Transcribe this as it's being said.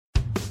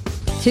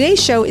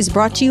Today's show is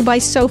brought to you by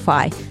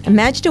SoFi.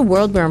 Imagine a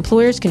world where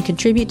employers can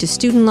contribute to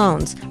student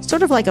loans,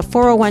 sort of like a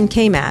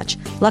 401k match.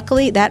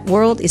 Luckily, that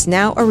world is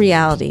now a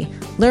reality.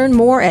 Learn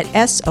more at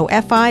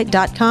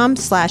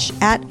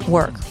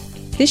sofi.com/@work.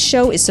 This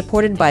show is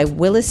supported by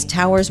Willis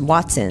Towers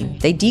Watson.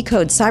 They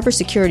decode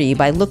cybersecurity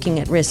by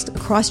looking at risks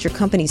across your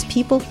company's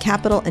people,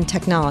 capital, and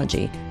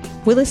technology.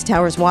 Willis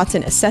Towers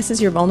Watson assesses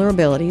your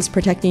vulnerabilities,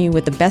 protecting you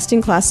with the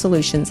best-in-class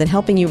solutions and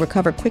helping you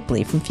recover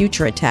quickly from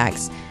future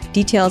attacks.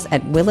 Details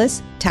at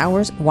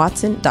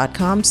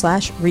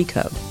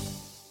willistowerswatson.com/recode.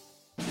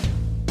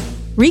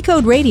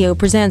 Recode Radio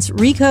presents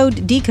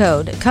Recode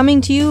Decode,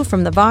 coming to you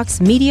from the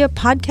Vox Media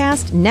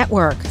Podcast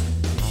Network.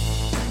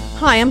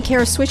 Hi, I'm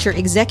Kara Swisher,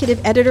 executive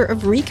editor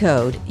of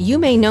Recode. You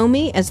may know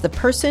me as the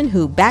person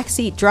who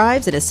backseat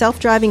drives at a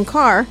self-driving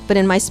car, but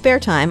in my spare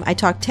time, I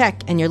talk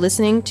tech, and you're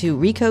listening to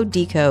Recode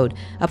Decode,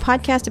 a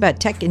podcast about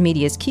tech and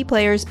media's key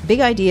players, big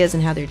ideas,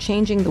 and how they're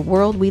changing the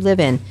world we live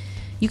in.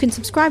 You can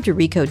subscribe to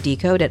Recode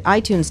Decode at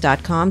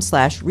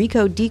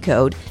itunes.com/Recode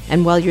Decode,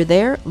 and while you're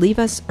there, leave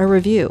us a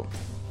review.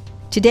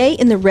 Today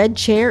in the red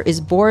chair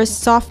is Boris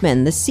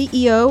Sofman, the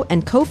CEO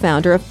and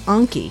co-founder of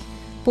Anki.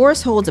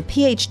 Boris holds a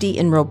PhD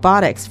in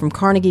robotics from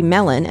Carnegie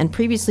Mellon and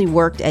previously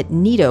worked at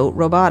Neato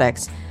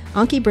Robotics.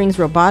 Anki brings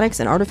robotics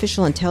and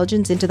artificial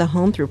intelligence into the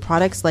home through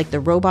products like the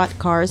robot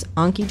cars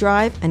Anki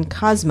Drive and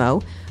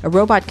Cozmo, a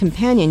robot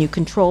companion you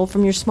control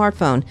from your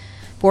smartphone.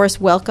 Boris,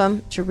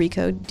 welcome to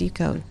Recode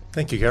Decode.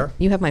 Thank you, Kara.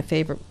 You have my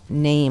favorite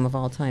name of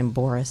all time,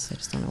 Boris. I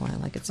just don't know why I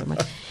like it so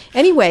much.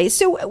 Anyway,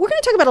 so we're going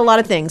to talk about a lot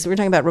of things. We're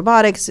talking about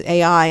robotics,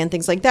 AI, and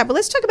things like that. But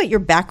let's talk about your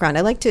background.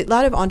 A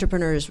lot of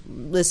entrepreneurs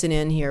listen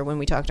in here when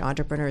we talk to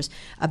entrepreneurs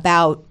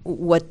about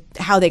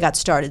how they got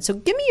started. So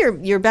give me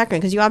your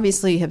background, because you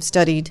obviously have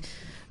studied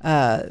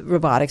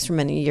robotics for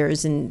many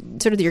years and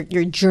sort of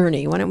your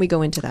journey. Why don't we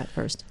go into that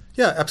first?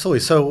 Yeah,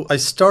 absolutely. So I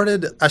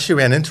actually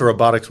ran into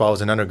robotics while I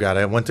was an undergrad.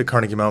 I went to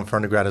Carnegie Mellon for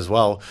undergrad as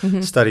well,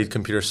 studied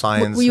computer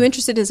science. Were you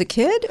interested as a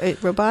kid in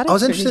robotics? I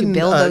was interested in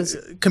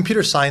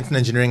computer science and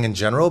engineering in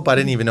general, but I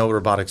didn't even know what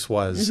robotics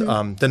was.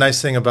 The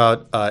nice thing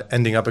about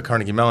ending up at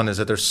Carnegie Mellon is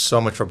that there's so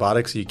much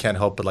robotics, you can't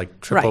help but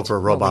trip over a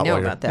robot. We know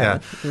about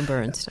that with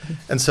Uber and stuff.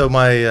 And so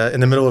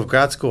in the middle of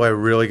grad school, I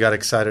really got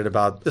excited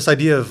about this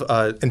idea of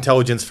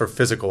intelligence for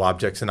physical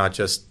objects and not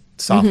just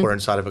software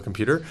inside of a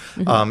computer.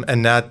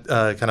 And that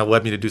kind of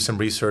led me to do some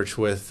research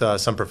with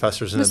some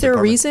professors in the department. Was there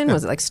a reason? Yeah.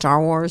 Was it like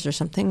Star Wars or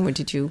something? Or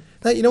did you?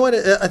 You know what?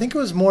 I think it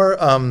was more,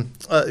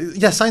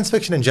 science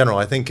fiction in general.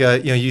 I think,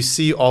 you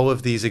see all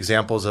of these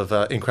examples of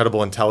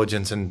incredible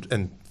intelligence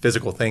and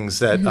physical things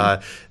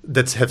that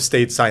have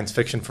stayed science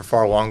fiction for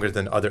far longer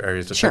than other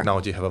areas of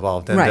technology have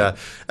evolved. And,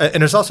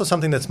 and there's also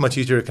something that's much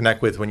easier to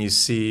connect with when you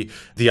see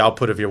the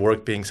output of your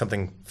work being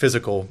something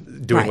physical,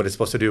 doing what it's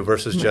supposed to do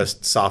versus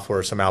just software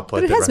or some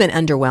output. But it has been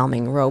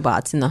underwhelming,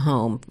 robots in the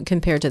home,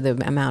 compared to the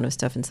amount of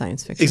stuff in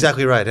science fiction.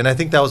 Exactly right. And I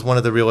think that was one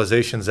of the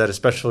realizations that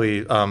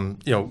especially,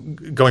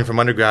 going from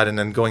undergrad and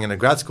then going into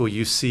grad school,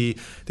 you see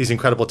these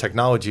incredible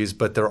technologies,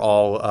 but they're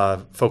all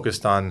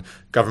focused on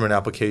government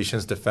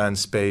applications,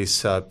 defense,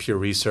 space, pure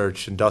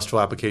research,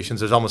 industrial applications.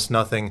 There's almost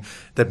nothing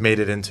that made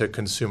it into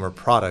consumer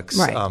products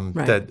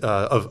that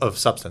of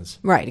substance.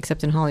 Right,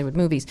 except in Hollywood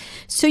movies.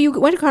 So you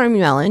went to Carnegie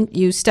Mellon,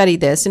 you studied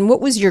this, and what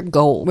was your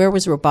goal? Where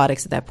was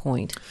robotics at that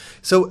point?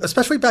 So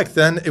especially back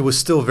then, it was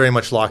still very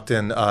much locked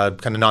in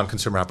kind of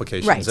non-consumer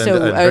applications. Right,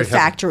 so a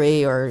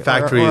factory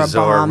factories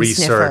or a bomb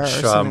research,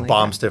 sniffer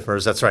bomb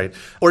sniffers, that's right.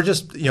 Or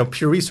just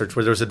pure research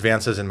where there's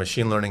advances in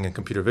machine learning and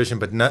computer vision,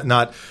 but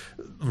not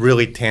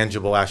really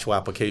tangible actual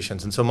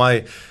applications. And so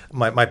my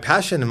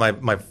passion and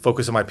my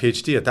focus of my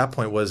PhD at that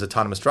point was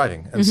autonomous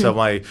driving. And so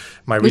my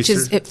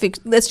research...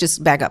 let's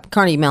just back up.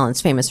 Carnegie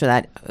Mellon's famous for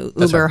that.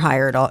 Uber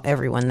hired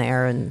everyone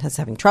there and is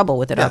having trouble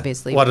with it,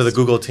 obviously. A lot of the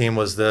Google team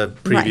was the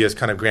previous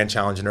kind of Grand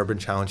Challenge and Urban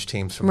Challenge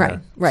teams from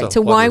there. Right.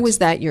 So why was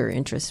that your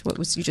interest? What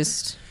was you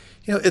just...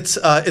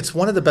 It's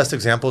one of the best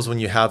examples when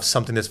you have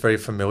something that's very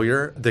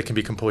familiar that can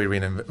be completely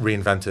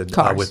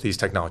reinvented with these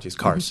technologies,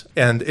 cars.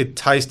 And it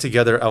ties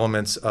together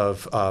elements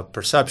of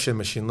perception,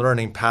 machine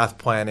learning, path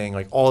planning,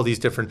 like all these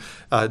different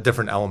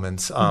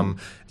elements.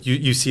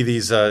 You see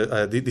these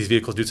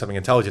vehicles do something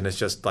intelligent. It's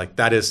just like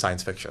that is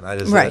science fiction.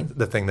 That is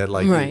the thing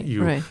that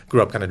you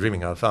grew up kind of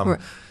dreaming of.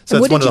 So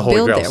what that's one did of the you holy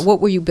build grails. there?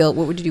 What were you built?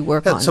 What did you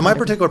work on? So my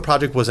particular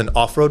project was an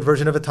off-road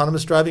version of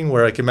autonomous driving,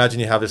 where I can imagine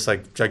you have this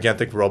like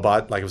gigantic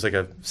robot, like it was like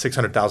a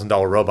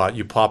 $600,000 robot.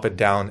 You pop it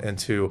down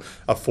into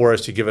a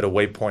forest, you give it a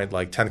waypoint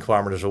like 10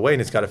 kilometers away,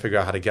 and it's got to figure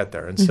out how to get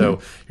there. And so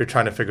you're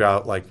trying to figure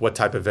out like what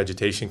type of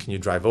vegetation can you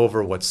drive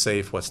over, what's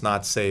safe, what's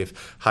not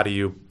safe, how do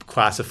you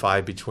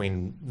classify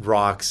between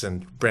rocks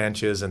and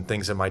branches and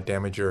things that might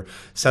damage your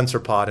sensor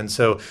pod. And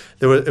so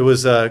it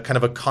was kind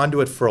of a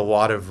conduit for a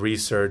lot of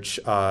research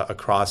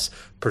across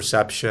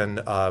perception,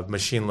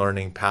 machine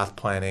learning, path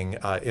planning,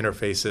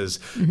 interfaces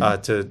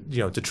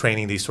to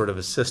training these sort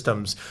of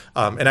systems,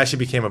 and actually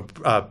became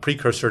a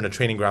precursor and a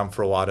training ground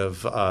for a lot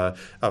of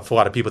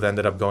people that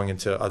ended up going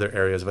into other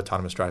areas of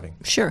autonomous driving.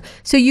 Sure.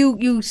 So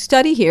you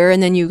study here,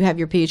 and then you have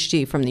your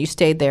PhD you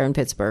stayed there in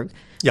Pittsburgh.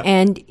 Yeah.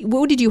 And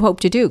what did you hope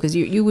to do? Because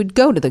you would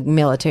go to the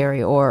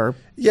military or...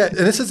 Yeah, and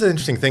this is the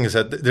interesting thing is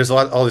that there's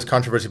all this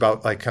controversy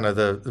about like kind of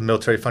the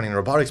military funding in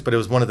robotics, but it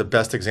was one of the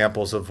best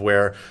examples of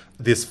where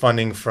this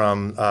funding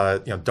from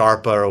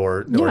DARPA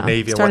or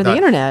Navy and whatnot. The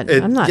internet. I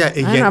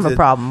don't have a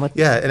problem with.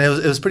 Yeah, and it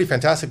was pretty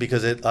fantastic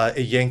because it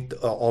yanked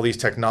all these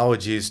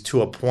technologies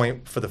to a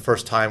point for the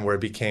first time where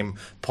it became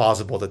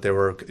plausible that there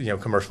were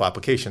commercial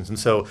applications. And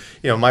so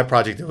my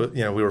project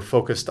we were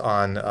focused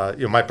on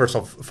my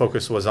personal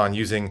focus was on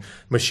using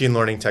machine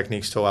learning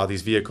techniques to allow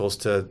these vehicles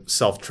to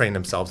self-train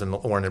themselves and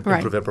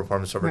improve their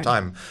performance over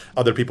time.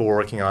 Other people were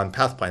working on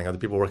path planning. Other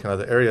people were working on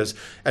other areas.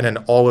 And then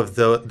all of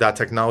that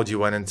technology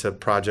went into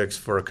projects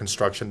for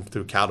construction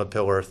through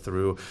Caterpillar,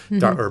 through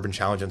Urban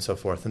Challenge, and so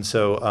forth. And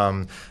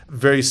so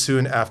very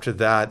soon after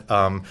that,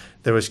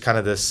 there was kind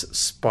of this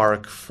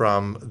spark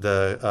from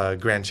the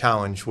Grand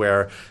Challenge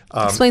where...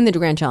 Explain the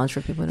Grand Challenge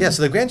for people.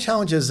 So the Grand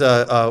Challenge is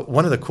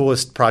one of the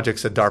coolest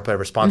projects that DARPA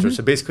ever sponsored.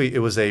 So basically, it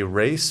was a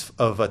race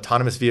of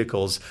autonomous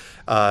vehicles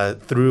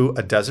through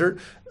a desert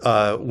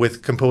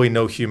with completely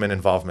no human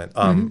involvement,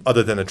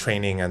 other than the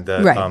training and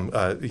the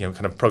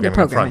kind of programming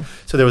up front.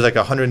 So there was like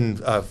a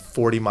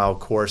 140-mile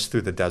course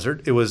through the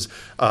desert. It was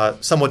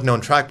somewhat known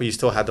track, but you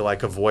still had to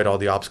like avoid all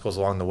the obstacles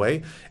along the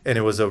way. And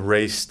it was a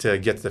race to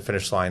get to the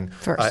finish line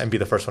and be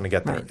the first one to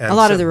get there. And a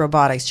lot of the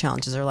robotics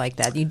challenges are like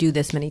that. You do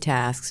this many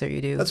tasks, or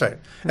you do. That's right.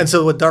 And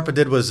so what DARPA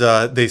did was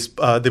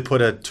they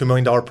put a $2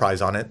 million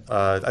prize on it.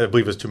 I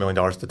believe it was $2 million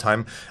at the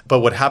time.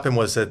 But what happened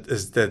was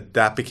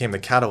that became the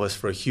catalyst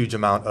for a huge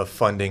amount of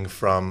funding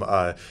from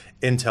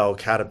Intel,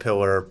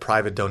 Caterpillar,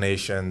 private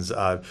donations,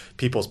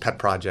 people's pet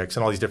projects,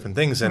 and all these different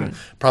things, and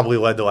probably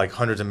led to like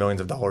hundreds of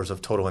millions of dollars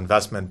of total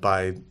investment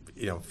by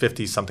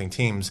 50-something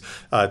teams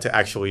to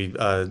actually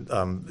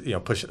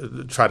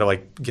try to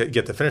like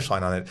get the finish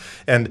line on it.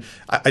 And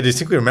I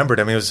distinctly remembered,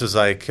 I mean, this was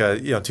like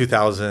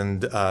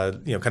 2000,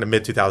 kind of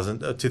mid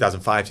 2000,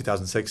 2005,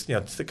 2006,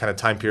 the kind of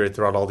time period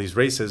throughout all these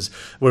races,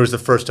 where it was the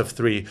first of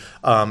three.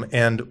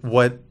 And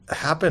what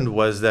happened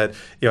was that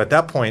at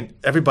that point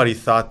everybody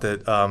thought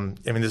that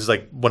this is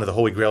like one of the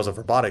holy grails of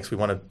robotics. We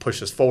want to push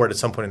this forward at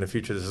some point in the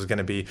future. This is going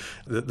to be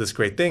this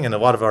great thing, and a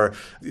lot of our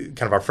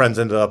friends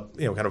ended up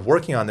kind of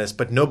working on this,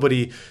 but nobody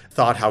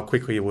thought how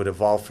quickly it would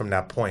evolve from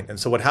that point. And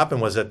so what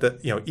happened was that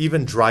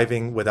even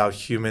driving without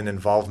human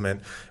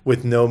involvement,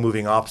 with no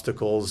moving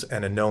obstacles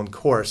and a known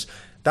course,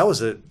 that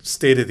was a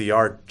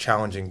state-of-the-art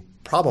challenging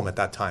problem at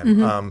that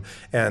time.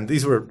 And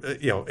these were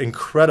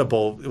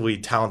incredibly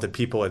talented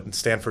people at the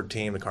Stanford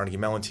team, the Carnegie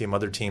Mellon team,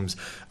 other teams.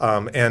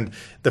 And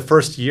the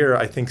first year,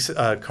 I think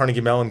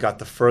Carnegie Mellon got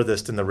the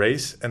furthest in the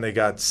race, and they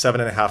got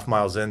 7.5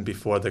 miles in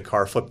before the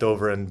car flipped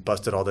over and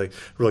busted all the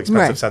really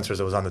expensive sensors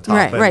that was on the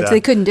top. Right. So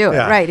they couldn't do it.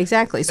 Right,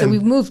 exactly. So we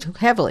moved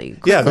heavily.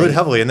 Quickly. Yeah, moved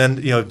heavily. And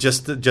then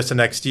just the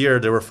next year,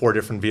 there were 4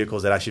 different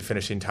vehicles that actually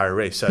finished the entire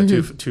race.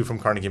 Two from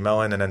Carnegie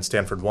Mellon, and then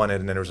Stanford won it,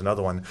 and then there was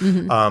another one.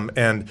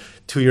 And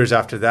 2 years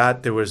after that,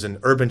 there was an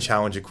urban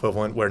challenge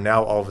equivalent where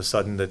now all of a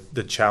sudden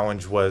the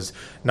challenge was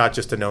not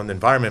just a known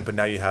environment, but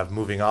now you have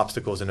moving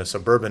obstacles in a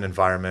suburban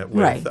environment.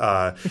 With,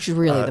 which is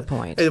really the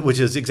point. Which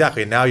is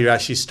exactly. Now you're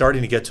actually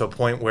starting to get to a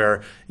point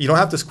where you don't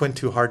have to squint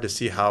too hard to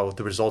see how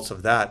the results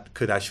of that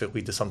could actually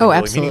lead to something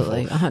really meaningful.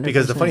 100%.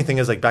 Because the funny thing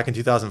is, like back in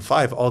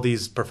 2005, all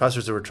these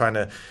professors that were trying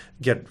to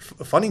get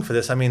funding for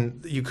this, I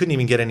mean, you couldn't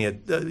even get any,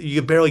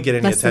 you could barely get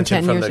any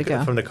attention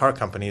from the car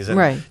companies. And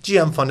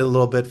GM funded a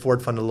little bit,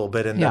 Ford funded a little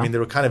bit, and I mean, they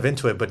were kind of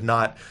into it, but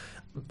not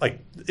like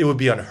it would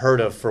be unheard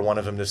of for one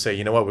of them to say,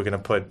 you know what, we're going to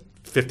put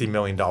 $50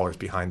 million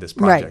behind this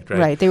project.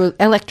 Right. They were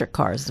electric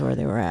cars is where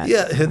they were at.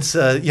 Yeah, it's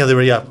they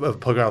were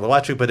poking out the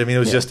electric, but I mean it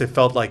was just, it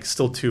felt like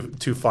still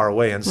too far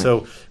away. And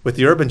so with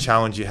the urban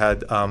challenge, you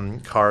had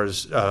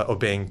cars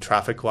obeying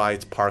traffic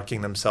lights,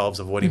 parking themselves,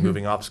 avoiding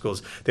moving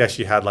obstacles. They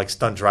actually had like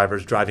stunt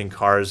drivers driving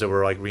cars that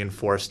were like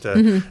reinforced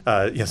so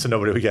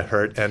nobody would get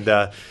hurt. And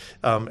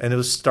it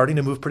was starting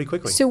to move pretty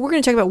quickly. So we're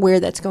going to talk about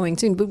where that's going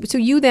soon. But so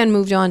you then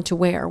moved on to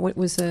where? What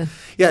was the?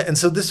 Yeah, and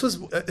so this was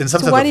in some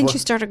sense. So why didn't you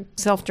start a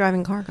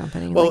self-driving car company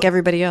like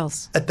everybody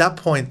else? At that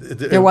point,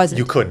 there wasn't.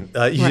 You couldn't.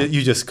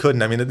 You just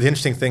couldn't. I mean, the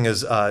interesting thing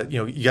is,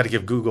 you got to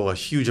give Google a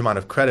huge amount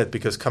of credit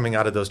because coming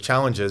out of those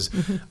challenges,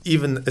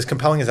 even as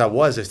compelling as that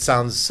was, it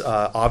sounds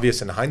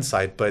obvious in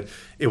hindsight, but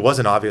it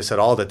wasn't obvious at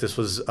all that this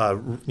was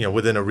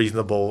within a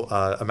reasonable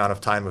amount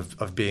of time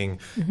of being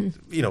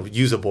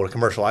usable or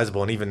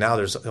commercializable. And even now,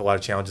 there's a lot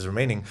of challenges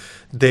remaining.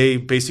 They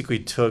basically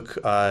took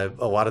a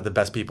lot of the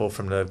best people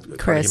from the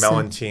Carnegie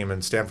Mellon team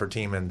and Stanford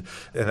team and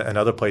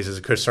other places.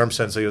 Chris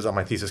Sermson, so he was on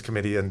my thesis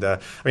committee, and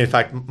in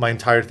fact, my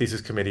entire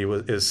thesis committee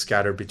is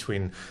scattered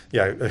between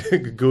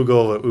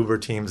Google, Uber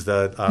teams,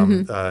 the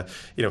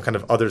kind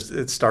of other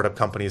startup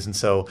companies, and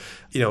so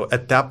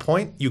at that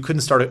point, you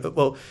couldn't start it.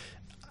 Well,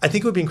 I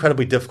think it would be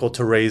incredibly difficult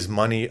to raise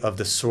money of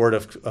the sort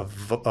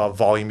of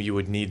volume you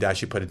would need to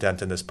actually put a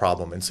dent in this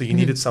problem. And so you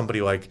needed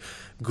somebody like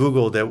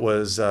Google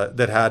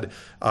that had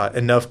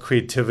enough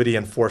creativity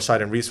and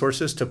foresight and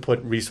resources to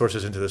put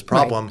resources into this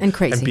problem, and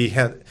crazy,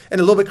 and a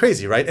little bit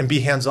crazy, right? And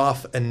be hands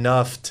off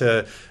enough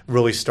to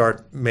really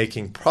start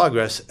making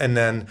progress. And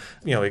then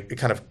it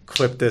kind of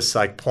clipped this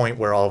like point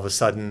where all of a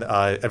sudden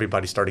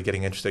everybody started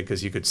getting interested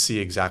because you could see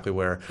exactly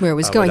where it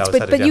was going.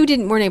 But you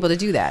weren't able to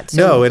do that. So,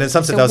 no, and in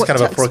some sense that was kind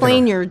of a fork.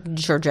 Explain your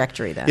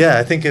trajectory then. Yeah,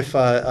 I think if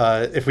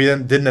we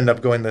then didn't end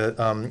up going the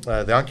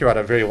Anki route,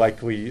 I very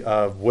likely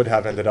would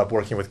have ended up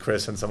working with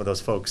Chris and some of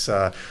those folks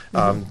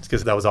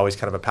because that was always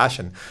kind of a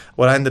passion.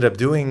 What I ended up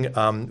doing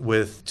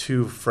with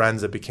two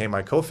friends that became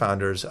my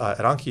co-founders at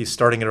Anki,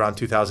 starting at around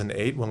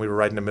 2008 when we were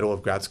right in the middle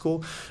of grad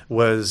school,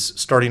 was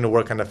starting to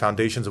work on the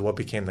foundations of what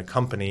became the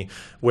company,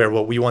 where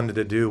what we wanted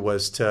to do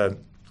was to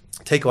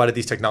take a lot of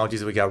these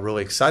technologies that we got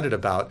really excited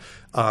about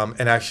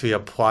and actually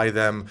apply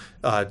them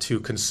to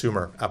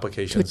consumer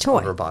applications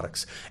of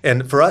robotics.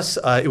 And for us,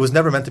 it was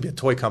never meant to be a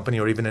toy company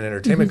or even an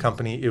entertainment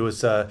company.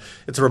 It's a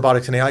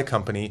robotics and AI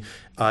company.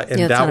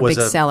 And it's not a big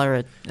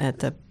seller at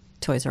the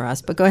Toys R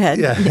Us, but go ahead.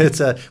 Yeah,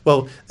 this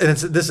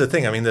is the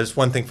thing. I mean, there's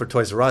one thing for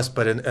Toys R Us,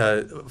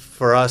 but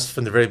for us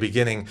from the very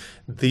beginning,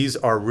 these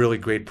are really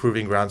great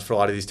proving grounds for a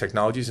lot of these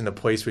technologies in a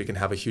place where you can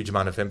have a huge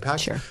amount of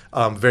impact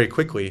very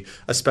quickly,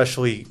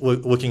 especially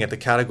looking at the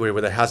category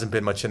where there hasn't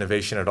been much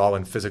innovation at all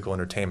in physical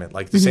entertainment.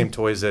 Like the same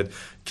toys that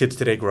kids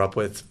today grew up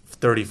with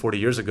 30, 40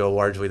 years ago,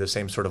 largely the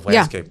same sort of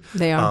landscape. Yeah,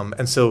 they are.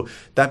 And so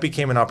that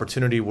became an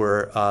opportunity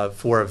where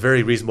for a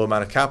very reasonable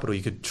amount of capital,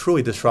 you could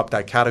truly disrupt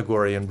that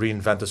category and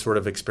reinvent the sort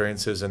of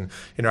experiences and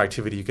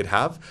interactivity you could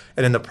have.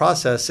 And in the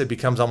process, it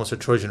becomes almost a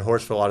Trojan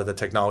horse for a lot of the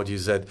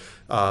technologies that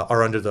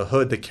are under the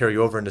hood that carry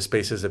over into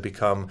spaces that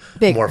become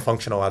more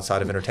functional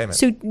outside of entertainment.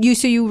 So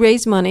you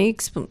raised money.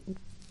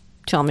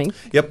 Tell me.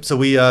 Yep. So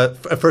we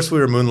at first we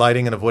were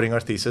moonlighting and avoiding our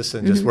thesis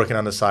and just working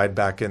on the side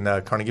back in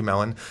Carnegie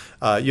Mellon.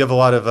 You have a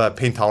lot of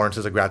pain tolerance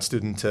as a grad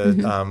student to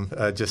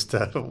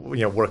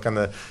work on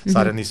the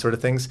side on these sort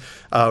of things.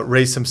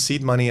 Raised some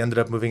seed money. Ended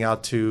up moving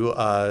out to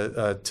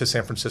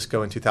San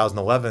Francisco in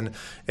 2011,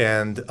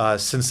 and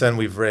since then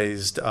we've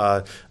raised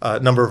a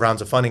number of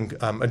rounds of funding.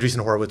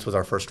 Andreessen Horowitz was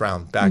our first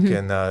round back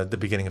in the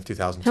beginning of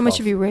 2012. How much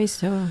have you raised?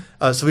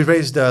 So we've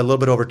raised a little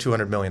bit over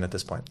 $200 million at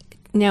this point.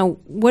 Now,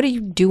 what are you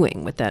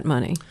doing with that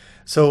money?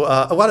 So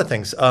a lot of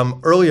things.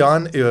 Early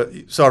on,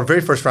 so our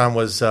very first round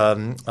was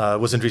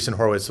Andreessen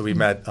Horowitz. So we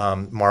met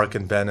Mark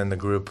and Ben and the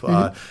group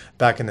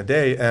back in the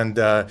day,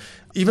 and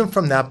even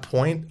from that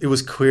point, it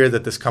was clear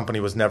that this company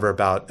was never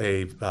about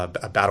a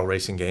battle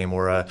racing game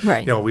or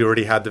we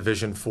already had the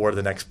vision for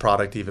the next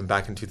product even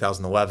back in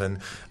 2011,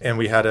 and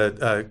we had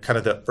a kind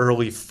of the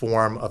early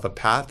form of a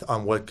path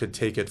on what could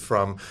take it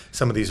from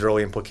some of these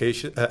early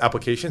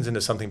applications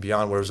into something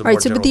beyond where it was a more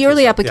general. But the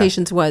early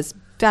applications was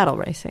battle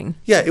racing.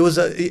 Yeah, it was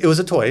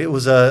a toy. It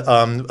was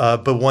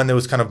but one that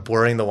was kind of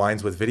blurring the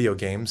lines with video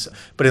games.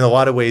 But in a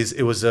lot of ways,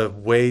 it was a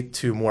way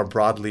to more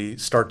broadly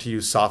start to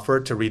use software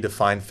to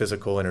redefine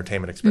physical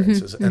entertainment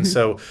experiences. And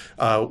so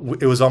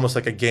it was almost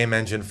like a game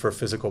engine for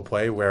physical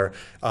play where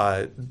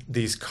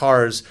these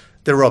cars,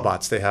 they're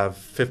robots. They have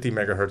 50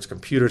 megahertz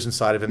computers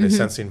inside of them. They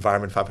sense the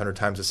environment 500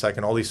 times a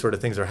second. All these sort of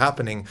things are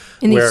happening.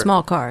 In these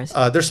small cars.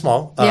 They're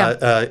small.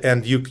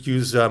 And you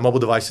use mobile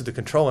devices to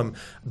control them.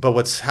 But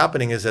what's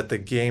happening is that the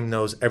game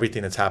knows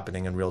everything that's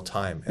happening in real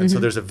time. And so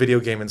there's a video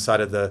game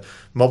inside of the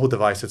mobile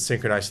device that's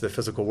synchronized to the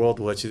physical world,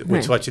 which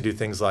lets you do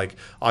things like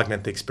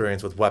augment the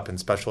experience with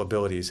weapons, special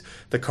abilities.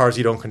 The cars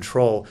you don't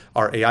control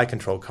are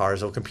AI-controlled cars.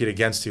 They'll compete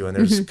against you. And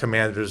there's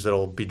commanders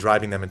that'll be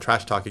driving them and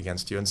trash talk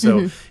against you. And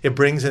so it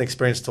brings an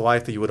experience to life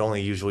that you would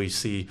only usually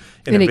see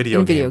in a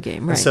video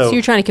game. Right. So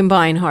you're trying to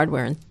combine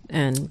hardware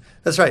and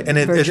that's right. And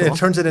it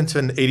turns it into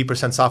an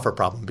 80% software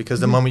problem because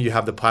the moment you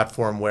have the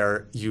platform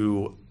where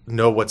you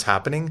know what's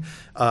happening,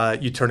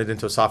 you turn it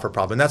into a software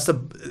problem. And that's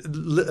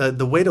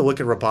the way to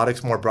look at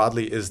robotics more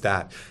broadly is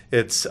that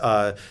it's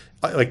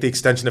like the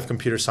extension of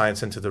computer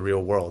science into the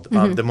real world.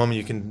 The moment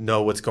you can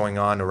know what's going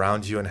on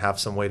around you and have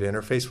some way to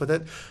interface with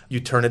it, you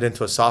turn it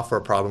into a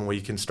software problem where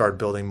you can start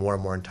building more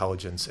and more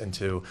intelligence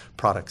into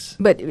products.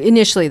 But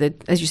initially,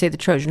 as you say, the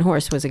Trojan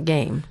horse was a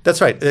game.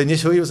 That's right.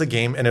 Initially, it was a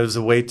game, and it was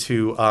a way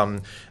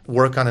to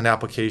work on an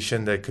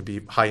application that could be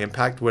high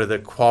impact, where the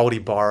quality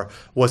bar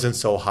wasn't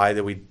so high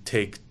that we'd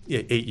take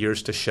 8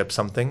 years to ship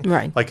something.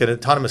 Right. Like an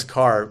autonomous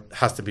car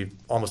has to be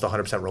almost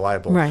 100%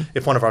 reliable. Right.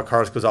 If one of our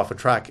cars goes off a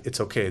track, it's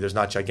okay. There's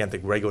not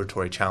gigantic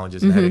regulatory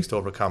challenges and headaches to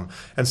overcome.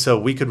 And so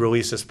we could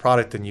release this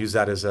product and use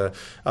that as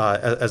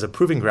a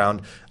proving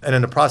ground, and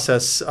in the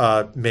process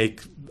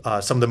make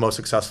some of the most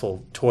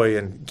successful toy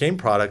and game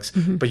products,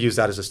 but use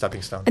that as a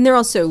stepping stone. And they're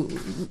also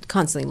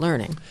constantly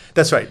learning.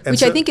 That's right. And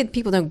which I think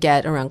people don't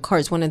get around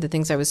cars. One of the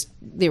things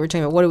they were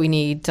talking about, what do we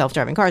need?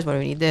 Self-driving cars, what do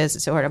we need this?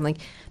 It's so hard. I'm like,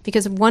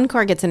 because if one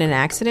car gets in an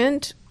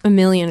accident, a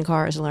million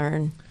cars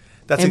learn.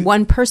 And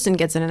one person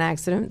gets in an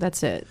accident,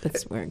 that's it.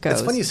 That's where it goes.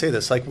 It's funny you say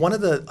this. Like one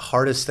of the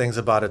hardest things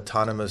about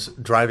autonomous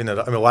driving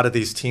that a lot of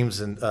these teams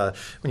and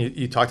when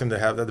you talk to them to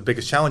have the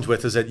biggest challenge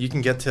with is that you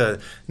can get to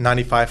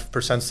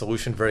 95%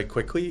 solution very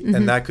quickly,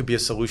 and that could be a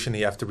solution that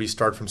you have to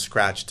restart from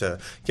scratch to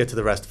get to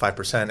the rest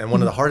 5%. And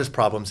one of the hardest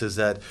problems is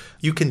that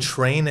you can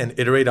train and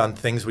iterate on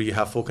things where you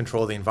have full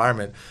control of the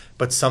environment,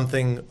 but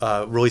something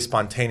really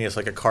spontaneous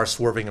like a car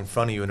swerving in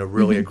front of you in a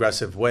really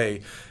aggressive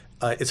way,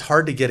 it's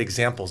hard to get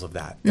examples of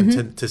that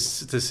and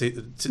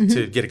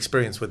to get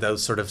experience with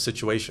those sort of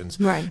situations.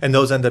 Right. And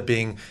those end up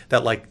being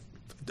that like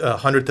a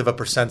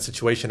 100%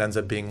 situation ends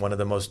up being one of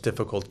the most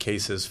difficult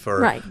cases for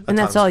right. And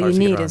that's all you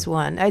need is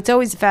one. It's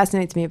always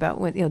fascinates me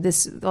about what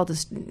this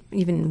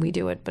even we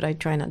do it, but I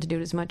try not to do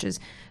it as much as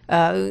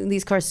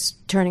these cars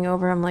turning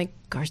over. I'm like,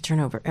 cars turn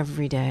over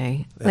every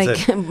day.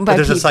 That's like but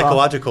there's people. A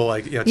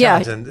psychological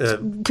challenge.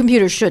 And,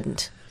 computers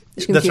shouldn't.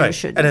 That's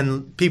right. And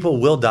then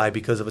people will die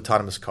because of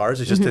autonomous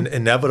cars. It's just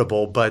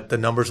inevitable, but the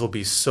numbers will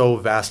be so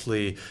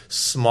vastly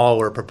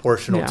smaller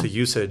proportional to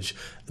usage.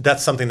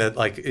 That's something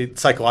that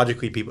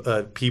psychologically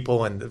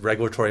people and the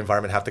regulatory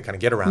environment have to kind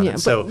of get around. Yeah,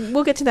 so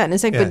we'll get to that in a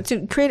second. But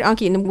to create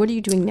Anki, and what are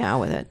you doing now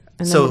with it?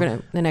 And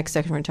then the next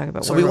section we're going to talk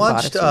about. So we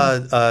launched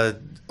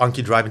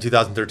Anki Drive in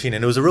 2013,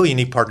 and it was a really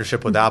unique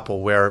partnership with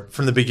Apple, where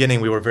from the beginning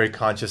we were very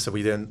conscious that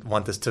we didn't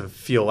want this to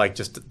feel like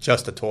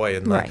just a toy,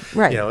 and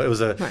it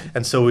was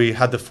and so we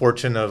had the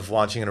fortune of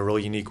launching in a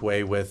really unique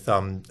way with the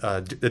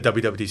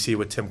WWDC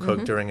with Tim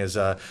Cook during his.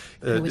 I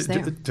was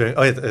there.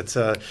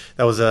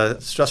 That was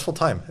a stressful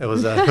time. It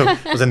was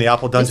it was in the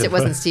Apple dungeon. At least it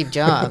wasn't Steve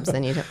Jobs,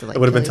 then you'd have to It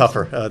would have been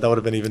tougher. That would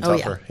have been even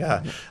tougher.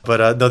 Yeah.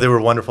 But no, they were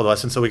wonderful to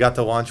us, and so we got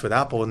to launch with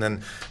Apple, and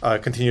then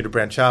continue to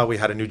branch out. We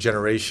had a new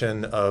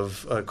generation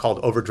of called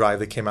Overdrive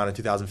that came out in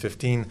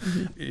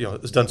 2015.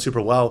 It was done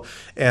super well.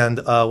 And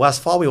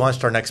last fall we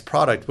launched our next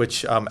product,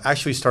 which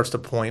actually starts to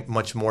point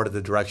much more to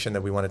the direction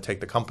that we want to take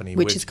the company.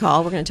 Which is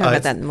called, we're going to talk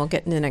about that, and we'll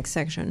get in the next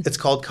section. It's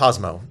called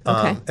Cozmo.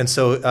 Okay. And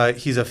so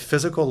he's a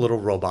physical little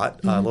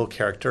robot, little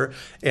character,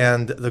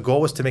 and the goal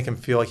was to make him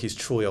feel like he's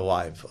truly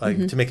alive,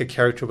 to make a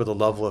character with a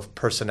level of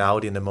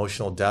personality and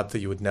emotional depth that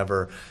you would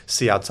never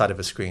see outside of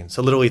a screen.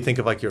 So literally think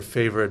of like your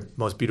favorite,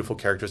 most beautiful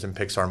characters in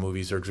Pixar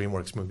movies or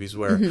DreamWorks movies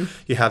where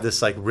you have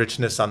this like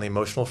richness on the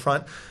emotional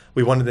front.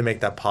 We wanted to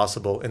make that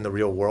possible in the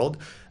real world.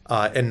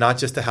 And not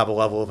just to have a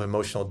level of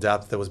emotional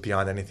depth that was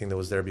beyond anything that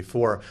was there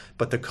before,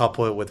 but to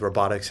couple it with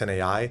robotics and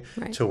AI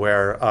to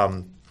where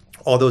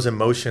all those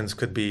emotions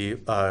could be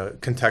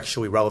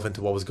contextually relevant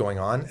to what was going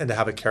on, and to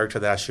have a character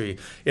that actually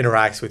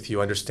interacts with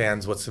you,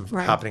 understands what's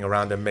happening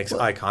around him, makes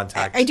eye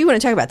contact. I do want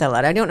to talk about that a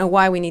lot. I don't know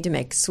why we need to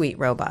make sweet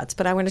robots,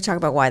 but I want to talk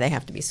about why they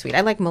have to be sweet.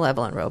 I like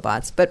malevolent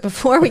robots. But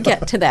before we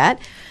get to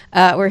that,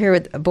 we're here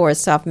with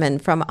Boris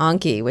Sofman from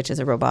Anki, which is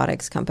a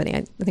robotics company.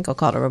 I think I'll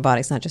call it a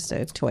robotics, not just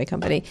a toy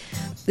company.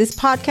 This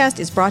podcast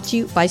is brought to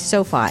you by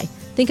SoFi.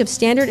 Think of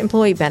standard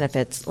employee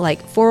benefits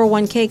like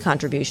 401k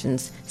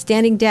contributions,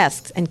 standing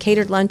desks, and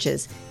catered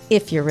lunches,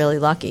 if you're really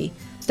lucky.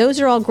 Those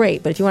are all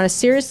great, but if you want to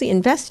seriously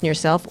invest in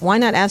yourself, why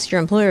not ask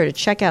your employer to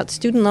check out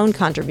student loan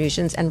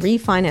contributions and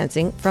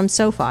refinancing from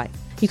SoFi?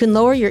 You can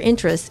lower your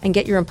interest and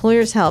get your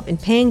employer's help in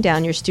paying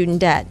down your student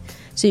debt,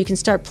 so you can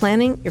start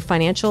planning your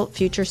financial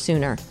future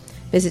sooner.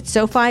 Visit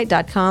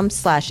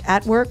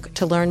SoFi.com/atwork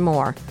to learn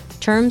more.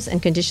 Terms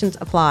and conditions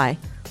apply.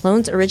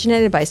 Loans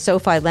originated by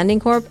SoFi Lending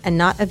Corp and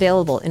not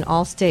available in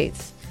all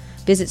states.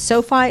 Visit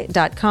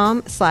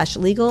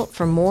SoFi.com/legal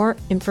for more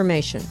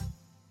information.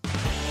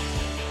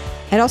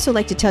 I'd also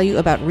like to tell you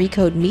about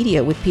Recode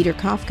Media with Peter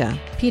Kafka.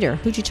 Peter,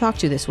 who'd you talk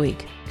to this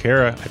week?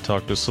 Kara, I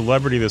talked to a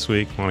celebrity this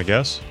week. Want to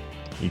guess?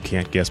 You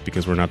can't guess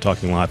because we're not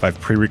talking live.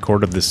 I've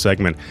pre-recorded this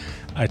segment.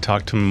 I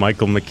talked to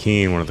Michael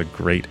McKean, one of the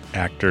great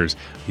actors.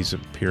 He's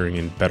appearing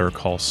in Better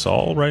Call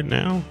Saul right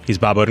now. He's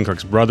Bob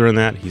Odenkirk's brother in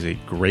that. He's a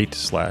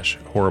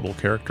great/horrible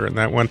character in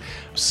that one.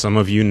 Some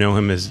of you know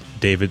him as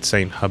David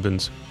St.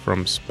 Hubbins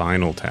from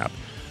Spinal Tap.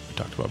 We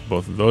talked about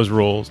both of those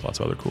roles, lots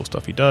of other cool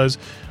stuff he does,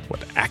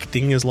 what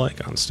acting is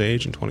like on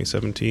stage in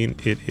 2017.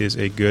 It is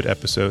a good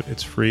episode.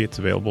 It's free. It's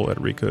available at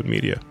Recode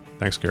Media.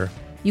 Thanks, Kara.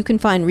 You can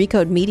find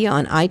Recode Media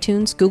on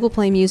iTunes, Google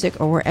Play Music,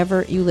 or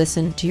wherever you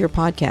listen to your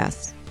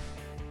podcasts.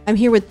 I'm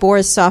here with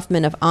Boris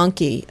Sofman of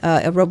Anki,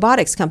 a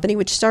robotics company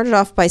which started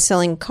off by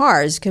selling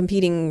cars,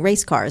 competing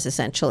race cars,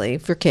 essentially,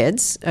 for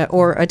kids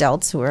or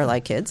adults who are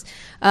like kids.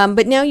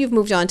 But now you've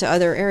moved on to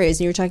other areas,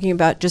 and you were talking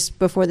about just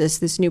before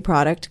this new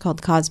product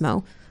called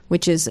Cozmo,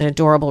 which is an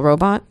adorable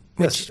robot,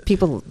 which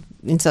people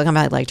in Silicon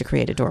Valley like to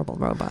create adorable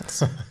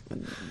robots.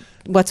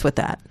 What's with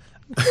that?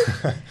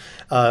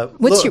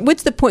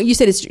 What's the point? You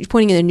said it's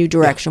pointing in a new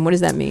direction. What does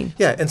that mean?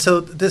 Yeah, and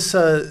so this,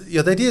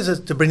 the idea is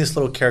to bring this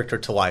little character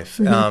to life.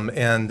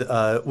 And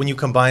when you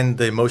combine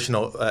the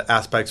emotional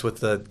aspects with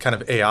the kind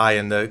of AI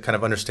and the kind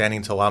of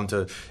understanding to allow him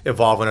to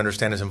evolve and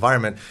understand his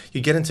environment, you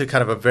get into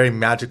kind of a very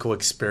magical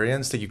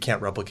experience that you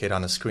can't replicate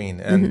on a screen.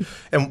 And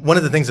and one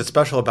of the things that's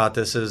special about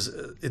this is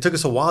it took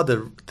us a while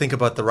to think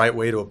about the right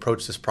way to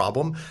approach this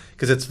problem,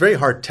 because it's very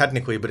hard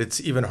technically, but it's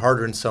even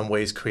harder in some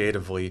ways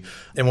creatively.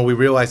 And what we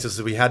realized is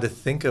that we had to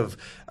think of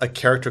a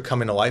character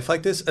coming to life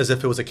like this as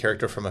if it was a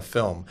character from a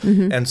film.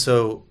 And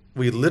so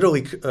we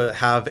literally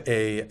have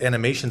a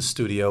animation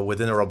studio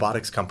within a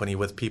robotics company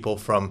with people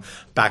from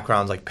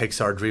backgrounds like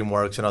Pixar,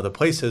 DreamWorks, and other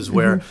places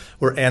where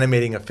we're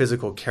animating a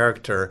physical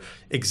character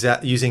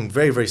using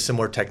very, very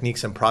similar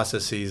techniques and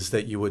processes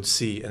that you would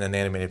see in an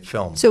animated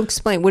film. So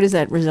explain, what does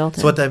that result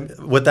in? So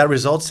what that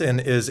results in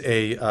is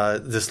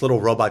this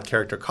little robot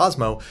character,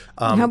 Cozmo.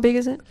 How big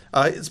is it?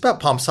 It's about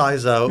palm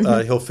size.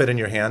 He'll fit in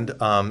your hand,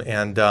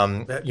 and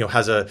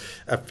has a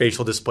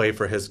facial display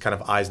for his kind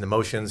of eyes and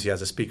emotions. He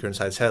has a speaker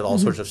inside his head, all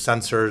sorts of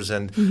sensors,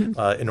 and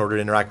in order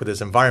to interact with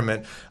his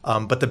environment.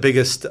 But the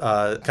biggest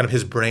kind of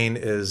his brain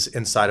is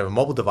inside of a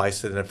mobile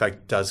device that in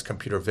effect does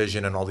computer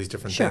vision and all these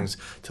different things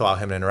to allow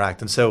him to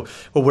interact. And so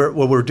what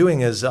we're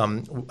doing is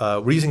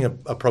we're using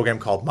a program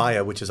called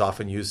Maya, which is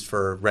often used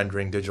for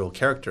rendering digital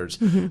characters.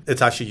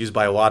 It's actually used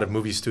by a lot of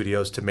movie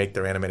studios to make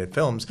their animated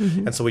films.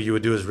 And so what you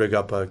would do is rig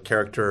up a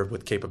character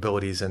with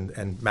capabilities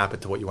and map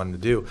it to what you wanted to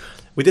do.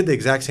 We did the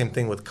exact same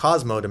thing with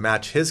Cozmo to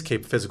match his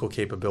physical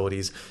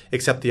capabilities,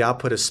 except the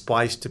output is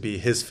spliced to be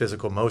his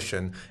physical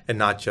motion and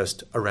not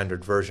just a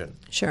rendered version.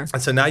 Sure.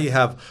 And so now you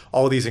have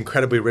all these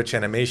incredibly rich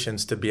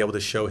animations to be able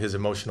to show his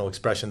emotional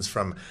expressions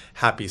from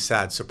happy,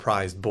 sad,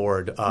 surprised,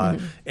 bored,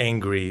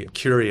 angry,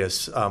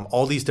 curious,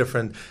 all these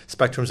different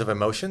spectrums of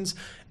emotions.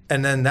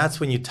 And then that's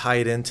when you tie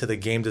it into the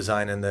game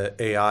design and the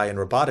AI and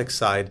robotics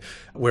side,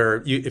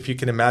 where if you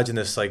can imagine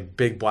this like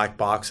big black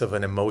box of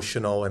an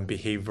emotional and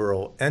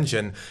behavioral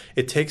engine,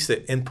 it takes the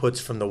inputs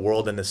from the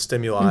world and the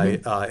stimuli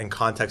in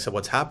context of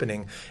what's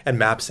happening and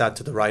maps that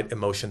to the right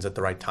emotions at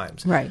the right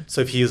times. Right.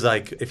 So if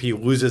he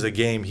loses a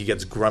game, he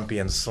gets grumpy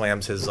and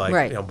slams his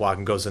block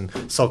and goes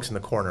and sulks in the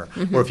corner.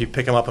 Or if you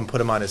pick him up and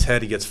put him on his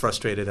head, he gets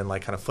frustrated and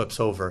kind of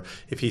flips over.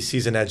 If he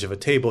sees an edge of a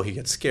table, he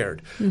gets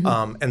scared.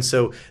 And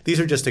so these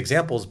are just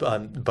examples.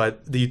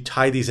 But you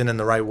tie these in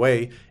the right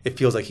way, it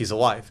feels like he's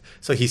alive.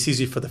 So he sees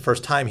you for the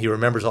first time, he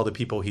remembers all the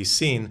people he's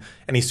seen,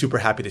 and he's super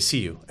happy to see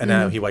you. And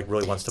now he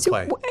really wants to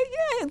play.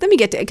 Let me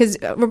get to it, because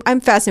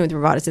I'm fascinated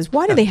with roboticists.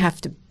 Why do they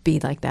have to be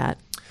like that?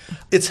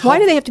 Why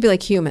do they have to be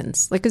like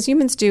humans? Because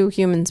humans do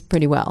humans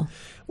pretty well.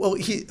 Well,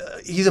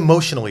 he's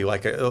emotionally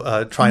trying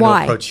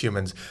to approach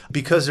humans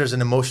because there's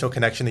an emotional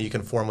connection that you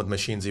can form with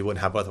machines that you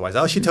wouldn't have otherwise.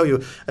 I'll actually tell you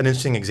an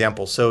interesting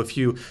example. So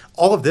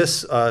all of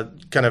this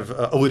kind of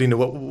alluding to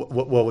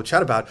what we'll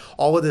chat about,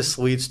 all of this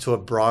leads to a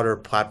broader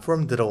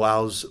platform that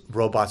allows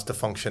robots to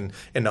function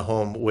in the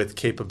home with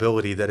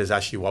capability that is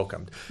actually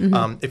welcomed.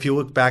 If you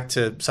look back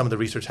to some of the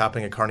research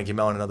happening at Carnegie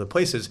Mellon and other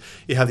places,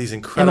 you have these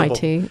incredible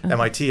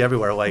MIT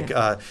everywhere,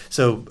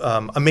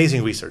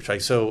 amazing research.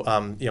 Right? So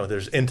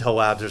there's Intel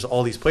labs, there's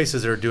all these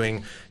places that are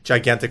doing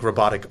gigantic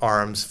robotic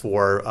arms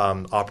for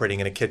operating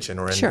in a kitchen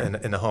or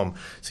in the home.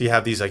 So you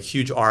have these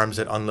huge arms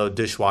that unload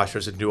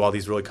dishwashers and do all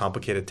these really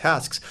complicated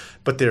tasks,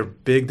 but they're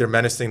big, they're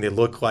menacing, they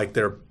look like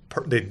they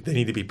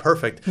need to be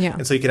perfect.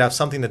 And so you could have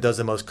something that does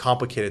the most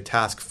complicated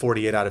task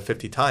 48 out of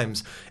 50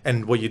 times.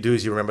 And what you do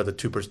is you remember the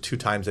two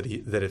times that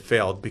it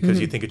failed because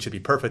you think it should be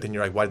perfect. And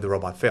you're like, why did the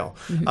robot fail?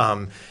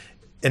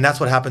 And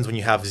that's what happens when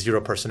you have zero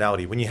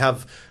personality. When you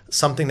have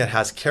something that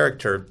has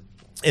character,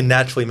 it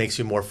naturally makes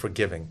you more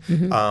forgiving.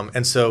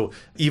 And so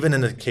even in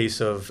the case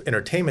of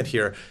entertainment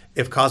here,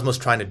 if Cosmo's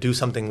trying to do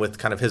something with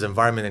kind of his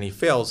environment and he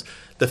fails,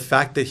 the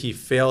fact that he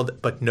failed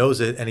but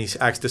knows it and he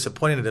acts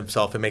disappointed in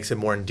himself, it makes it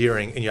more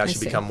endearing and you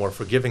actually become more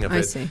forgiving of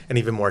it and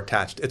even more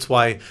attached. It's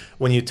why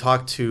when you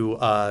talk to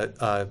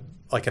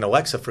like an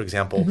Alexa, for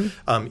example,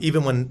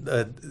 even when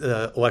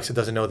Alexa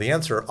doesn't know the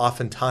answer,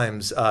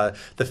 oftentimes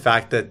the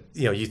fact that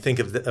you think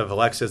of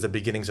Alexa as the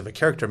beginnings of a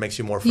character makes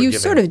you more forgiving. You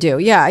sort of do.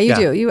 Yeah, you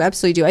do. You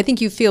absolutely do. I think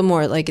you feel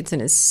more like it's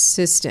an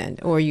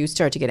assistant, or you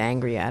start to get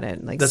angry at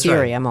it. Like That's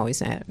Siri, right. I'm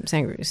always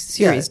angry.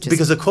 Siri's just...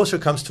 Because the closer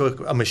it comes to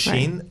a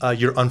machine,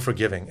 you're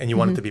unforgiving and you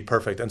want it to be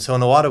perfect. And so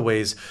in a lot of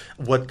ways,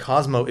 what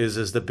Cozmo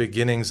is the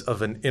beginnings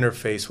of an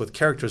interface with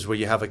characters where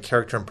you have a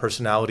character and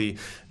personality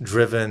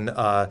driven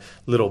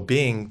little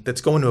being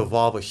that's going to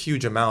evolve a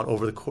huge amount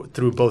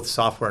through both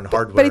software and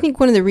hardware. But I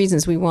think one of the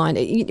reasons I want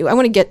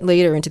to get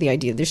later into the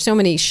idea. There's so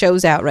many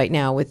shows out right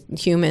now with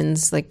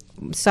humans, like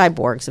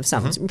cyborgs of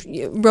some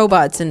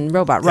robots and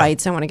robot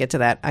rights. I want to get to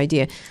that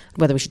idea,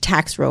 whether we should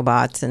tax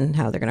robots and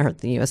how they're going to hurt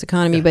the U.S.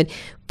 economy.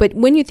 But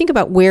when you think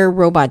about where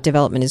robot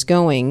development is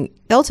going,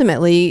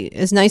 ultimately,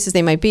 as nice as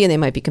they might be, and they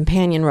might be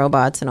companion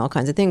robots and all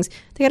kinds of things,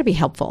 they got to be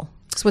helpful.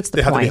 So what's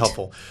the point? They have to be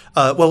helpful.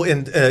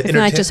 If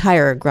not just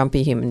hire a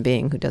grumpy human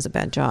being who does a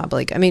bad job.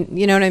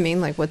 You know what I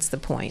mean? What's the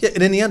point? Yeah,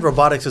 and in the end,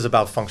 robotics is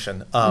about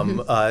function.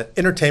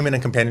 Entertainment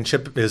and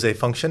companionship is a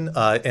function,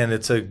 and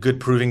it's a good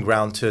proving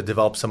ground to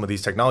develop some of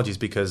these technologies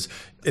because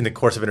in the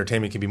course of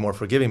entertainment, it can be more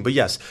forgiving. But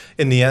yes,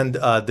 in the end,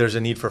 there's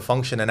a need for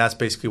function, and that's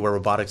basically where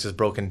robotics is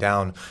broken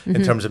down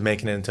in terms of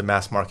making it into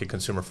mass market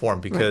consumer form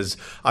because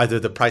either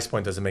the price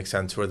point doesn't make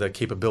sense or the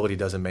capability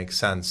doesn't make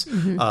sense.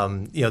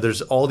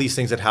 There's all these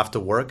things that have to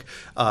work.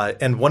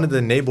 And one of the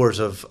enablers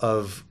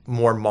of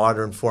more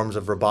modern forms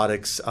of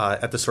robotics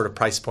at the sort of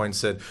price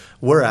points that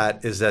we're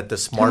at is that the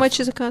smart. How much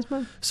is a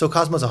Cozmo? So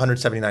Cozmo's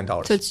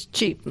 $179. So it's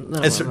cheap.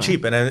 It's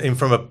cheap, and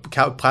from a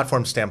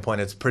platform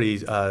standpoint, it's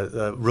pretty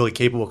really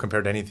capable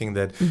compared to anything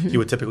that you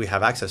would typically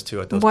have access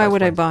to at those. Why price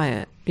would points. I buy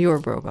it? Your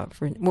robot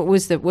for what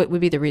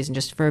would be the reason?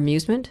 Just for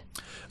amusement?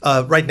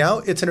 Right now,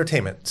 it's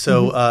entertainment.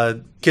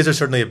 So kids are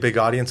certainly a big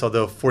audience,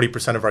 although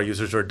 40% of our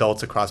users are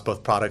adults across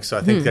both products. So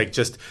I think like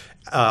just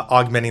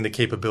augmenting the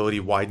capability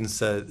widens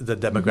the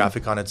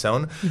demographic on its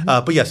own.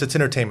 But yes, it's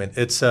entertainment.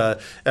 It's a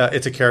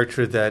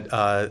character that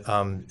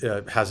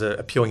has an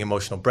appealing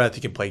emotional breadth.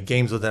 You can play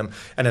games with them.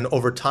 And then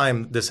over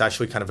time, this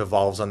actually kind of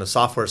evolves on the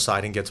software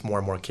side and gets more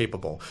and more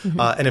capable.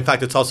 And in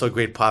fact, it's also a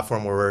great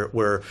platform where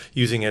we're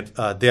using it.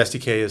 The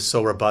SDK is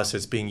so robust,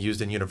 it's being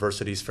used in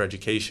universities for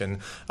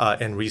education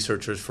and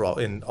researchers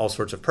in all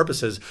sorts of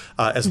purposes,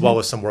 as well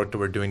as some work that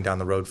we're doing down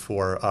the road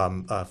for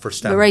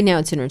STEM. But right now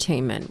it's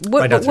entertainment.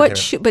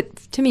 But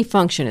to me,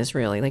 function is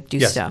really like do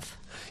stuff.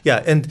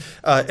 Yeah, and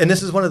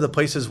this is one of the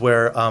places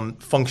where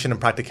function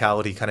and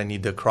practicality kind of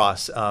need to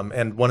cross.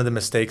 And one of the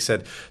mistakes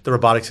that the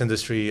robotics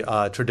industry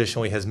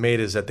traditionally has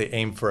made is that they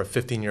aim for a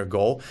 15-year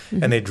goal,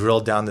 and they drill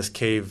down this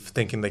cave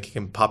thinking they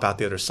can pop out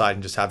the other side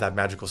and just have that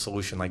magical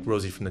solution like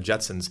Rosie from the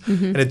Jetsons.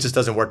 And it just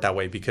doesn't work that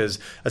way because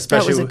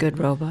especially... That was a good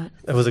robot.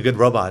 It was a good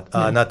robot.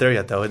 Not there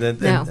yet, though.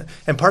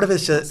 And part of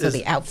it's just... So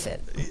the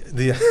outfit.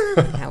 The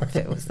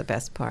outfit was the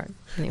best part.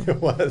 Anyway,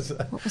 It was.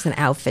 What was an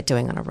outfit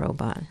doing on a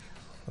robot?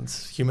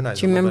 It's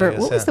humanized. Do you remember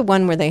what was the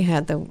one where they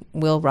had the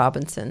Will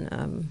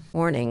Robinson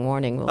warning?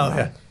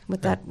 Will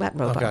with that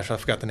robot. Oh gosh, I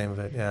forgot the name of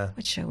it. Yeah.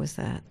 What show was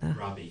that?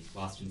 Robbie,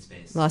 Lost in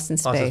Space. Lost in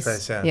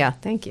Space. Yeah.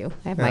 Thank you.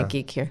 I have my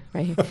geek here,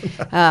 right here.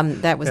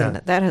 That was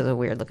that has a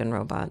weird looking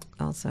robot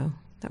also.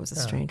 That was a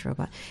strange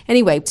robot.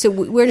 Anyway, so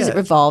where does it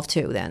evolve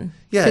to then?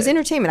 Yeah. Because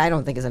entertainment, I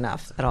don't think is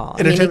enough at all.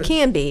 I mean, it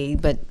can be,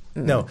 but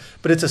no.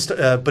 But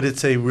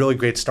it's a really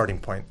great starting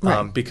point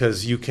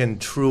because you can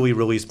truly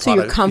release product.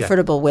 So you're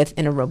comfortable with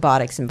in a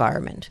robotics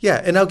environment.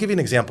 Yeah, and I'll give you an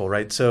example,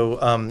 right? So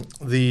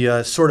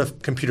the sort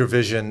of computer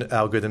vision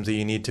algorithms that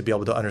you need to be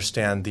able to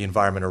understand the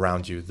environment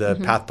around you, the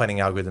path planning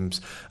algorithms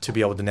to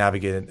be able to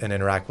navigate it and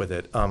interact with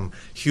it,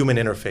 human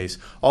interface,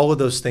 all of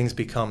those things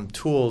become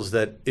tools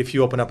that if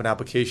you open up an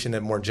application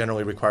that more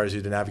generally requires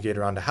you to navigate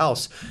around a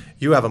house,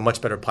 you have a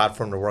much better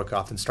platform to work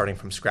off than starting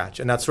from scratch.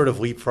 And that sort of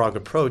leapfrog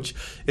approach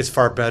is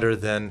far better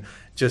than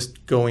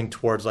just going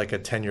towards like a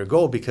 10-year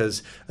goal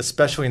because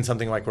especially in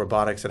something like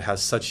robotics that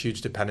has such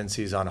huge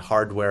dependencies on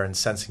hardware and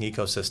sensing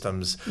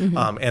ecosystems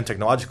and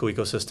technological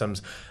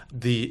ecosystems,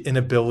 the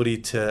inability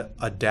to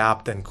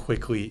adapt and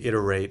quickly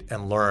iterate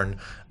and learn,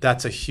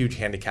 that's a huge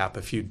handicap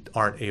if you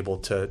aren't able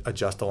to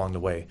adjust along the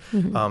way.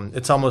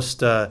 It's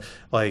almost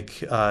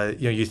like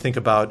you think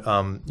about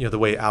the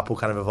way Apple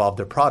kind of evolved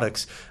their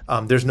products.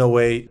 There's no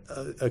way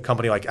a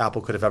company like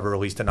Apple could have ever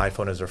released an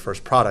iPhone as their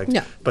first product,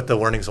 but the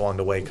learnings along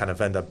the way kind of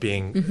end up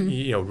being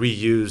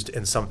reused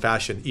in some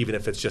fashion, even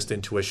if it's just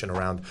intuition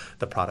around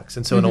the products.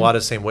 And so in a lot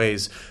of the same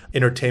ways,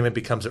 entertainment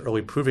becomes an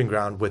early proving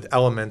ground with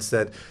elements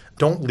that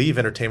don't leave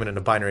entertainment in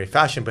a binary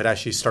fashion, but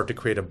actually start to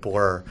create a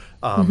blur.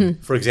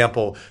 For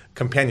example,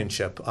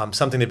 companionship,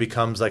 something that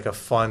becomes like a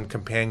fun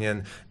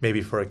companion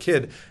maybe for a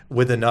kid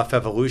with enough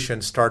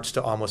evolution starts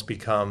to almost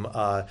become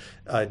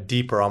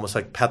deeper, almost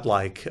like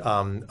pet-like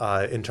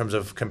in terms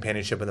of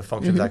companionship and the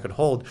functions that could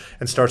hold,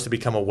 and starts to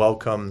become a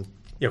welcome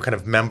kind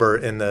of member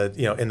in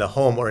the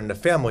home or in the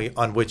family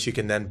on which you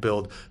can then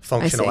build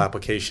functional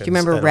applications. Do you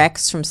remember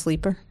Rex from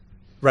Sleeper?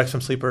 Rex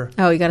from Sleeper?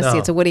 Oh, you got to see it.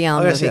 It's a Woody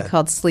Allen movie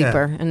called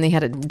Sleeper, and they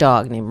had a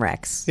dog named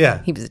Rex.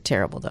 Yeah. He was a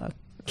terrible dog.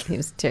 He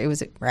was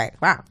right.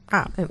 Wow.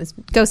 It was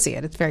go see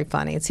it. It's very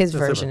funny. It's his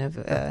version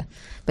of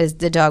but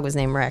the dog was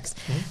named Rex.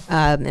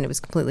 And it was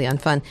completely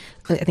unfun.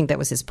 I think that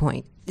was his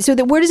point. So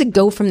where does it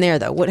go from there,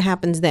 though? What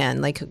happens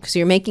then? So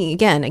you're making,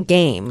 again, a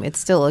game. It's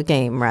still a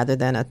game rather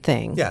than a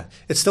thing. Yeah,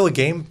 it's still a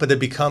game, but it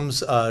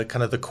becomes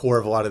kind of the core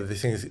of a lot of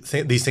these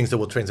things that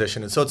will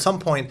transition. And so at some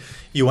point,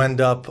 you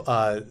end up,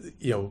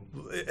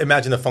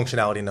 imagine the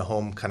functionality in the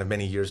home kind of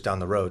many years down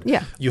the road.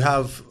 Yeah. You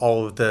have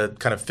all of the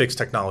kind of fixed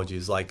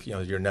technologies like,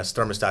 your Nest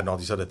thermostat and all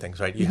these other things,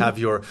 right? You have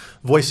your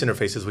voice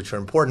interfaces, which are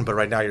important, but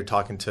right now you're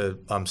talking to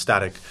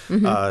static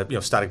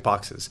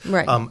boxes.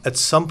 Right. At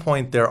some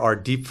point, there are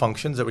deep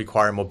functions that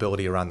require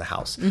mobility around the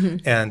house,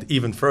 and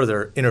even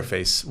further,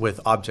 interface with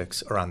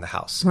objects around the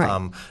house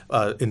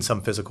in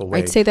some physical way.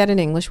 Right. Say that in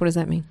English. What does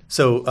that mean?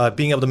 So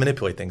being able to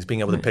manipulate things,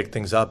 being able to pick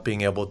things up,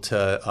 being able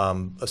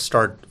to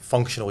start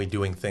functionally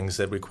doing things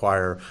that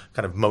require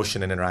kind of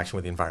motion and interaction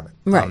with the environment.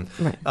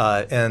 Right.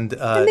 And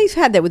they've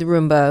had that with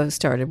Roomba.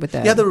 Started with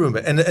that. Yeah, the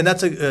Roomba, and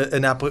that's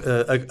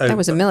that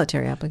was a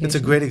military application. It's a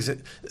great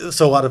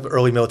so a lot of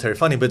early military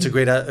funding, but it's a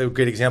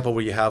great example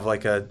where you have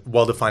like a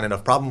well-defined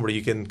enough problem where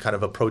you can kind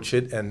of approach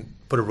it and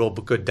put a real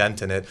good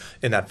dent in it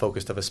in that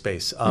focused of a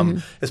space.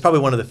 It's probably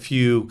one of the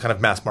few kind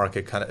of mass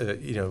market kind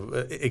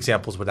of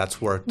examples where that's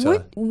worked.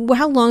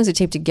 How long does it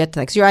take to get to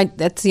that? Because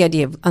that's the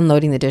idea of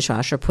unloading the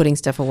dishwasher, putting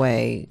stuff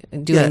away,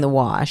 doing the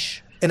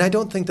wash. And I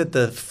don't think that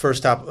the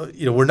first app,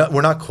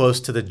 we're not close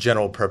to the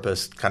general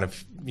purpose kind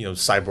of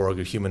cyborg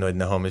or humanoid in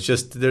the home. It's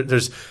just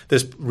there's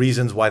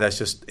reasons why that's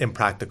just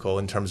impractical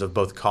in terms of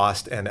both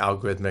cost and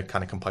algorithmic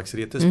kind of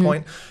complexity at this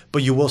point.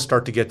 But you will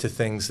start to get to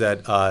things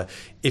that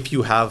if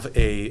you have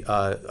a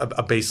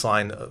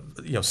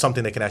baseline,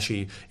 something that can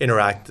actually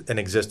interact and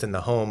exist in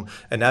the home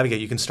and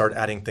navigate, you can start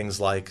adding things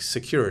like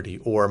security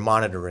or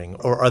monitoring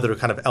or other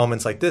kind of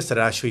elements like this that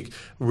are actually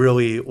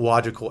really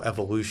logical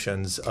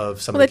evolutions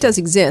of some. Well, that does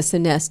exist. The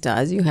Nest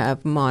does. You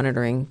have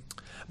monitoring.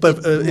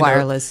 But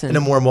wireless in a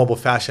more mobile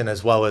fashion,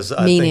 as well as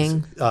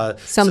meaning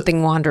things,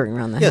 something wandering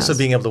around the house. Yeah, so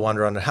being able to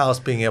wander around the house,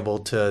 being able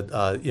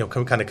to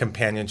kind of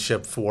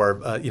companionship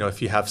for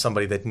if you have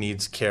somebody that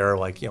needs care,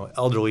 like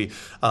elderly,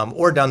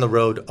 or down the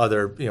road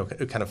other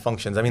kind of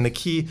functions. I mean, the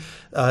key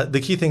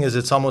thing is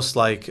it's almost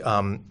like.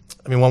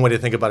 One way to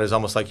think about it is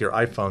almost like your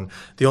iPhone.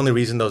 The only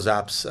reason those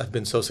apps have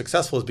been so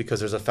successful is because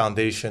there's a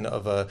foundation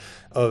of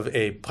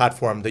a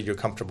platform that you're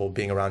comfortable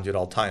being around you at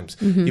all times.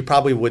 You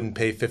probably wouldn't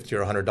pay $50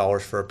 or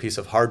 $100 for a piece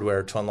of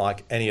hardware to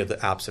unlock any of the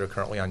apps that are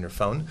currently on your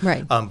phone.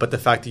 Right. But the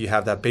fact that you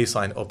have that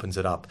baseline opens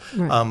it up.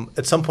 Right.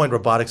 At some point,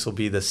 robotics will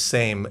be the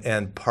same,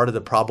 and part of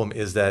the problem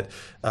is that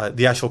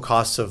the actual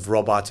costs of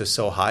robots is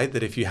so high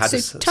that if you had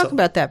to talk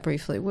about that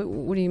briefly.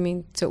 What do you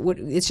mean? So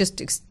it's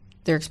just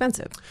they're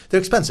expensive. They're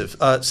expensive.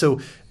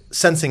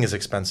 Sensing is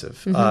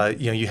expensive.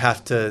 You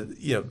have to,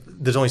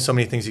 there's only so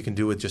many things you can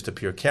do with just a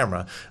pure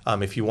camera.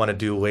 If you want to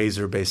do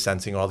laser-based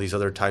sensing, all these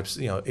other types,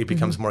 it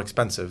becomes more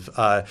expensive.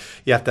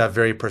 You have to have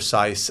very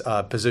precise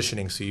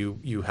positioning. So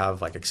you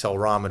have like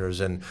accelerometers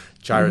and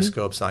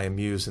gyroscopes,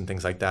 IMUs, and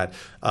things like that.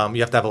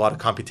 You have to have a lot of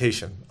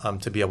computation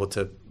to be able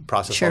to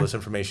process all this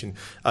information.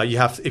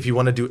 If you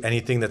want to do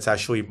anything that's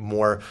actually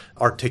more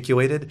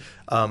articulated,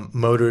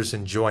 motors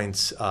and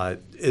joints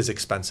is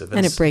expensive.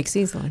 And it breaks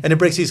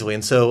easily.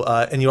 And so,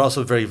 and you're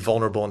also very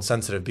vulnerable and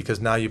sensitive because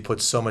now you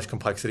put so much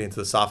complexity into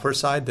the software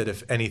side that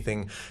if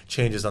anything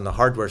changes on the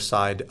hardware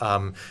side,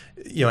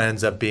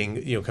 ends up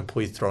being,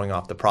 completely throwing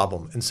off the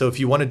problem. And so if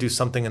you want to do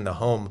something in the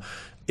home,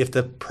 if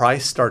the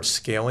price starts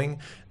scaling,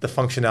 the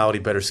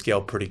functionality better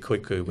scale pretty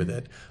quickly with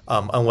it,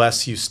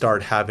 unless you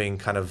start having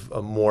kind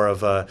of more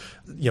of a,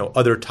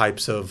 other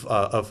types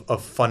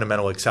of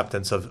fundamental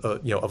acceptance of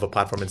a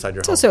platform inside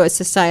your home. It's also a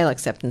societal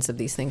acceptance of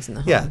these things in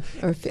the home. Yeah.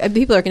 Or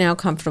people are now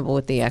comfortable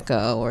with the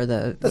Echo or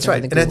the. That's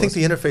right, and I think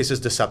the interface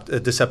is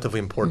deceptively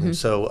important.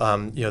 So,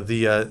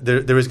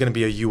 there is going to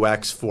be a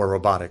UX for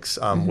robotics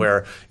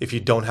where if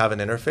you don't have an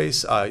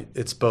interface,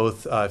 it's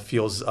both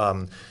feels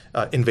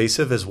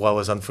invasive as well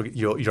as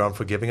you're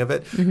unforgiving of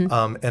it.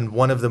 And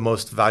one of the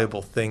most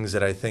valuable things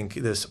that I think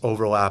this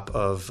overlap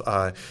of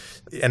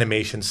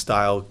animation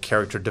style,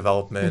 character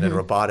development, and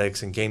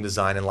robotics and game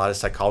design and a lot of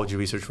psychology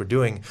research we're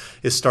doing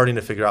is starting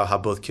to figure out how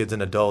both kids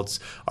and adults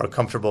are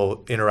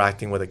comfortable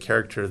interacting with a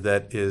character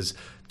that is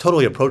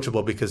totally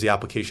approachable because the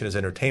application is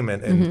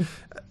entertainment,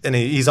 and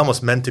he's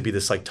almost meant to be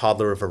this like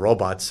toddler of a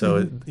robot.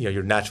 So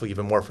you're naturally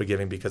even more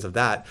forgiving because of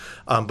that.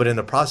 But in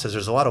the process,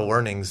 there's a lot of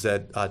learnings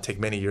that take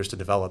many years to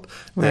develop.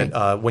 Right.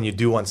 That when you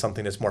do want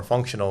something that's more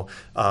functional,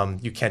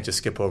 you can't just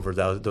skip over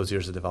those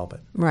years of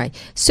development. Right.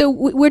 So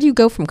where do you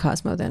go from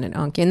Cozmo then at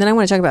Anki? And then I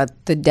want to talk about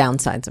the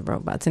downsides of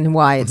robots and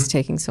why it's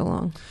taking so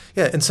long.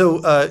 Yeah, and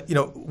so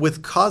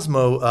with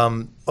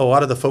Cozmo. A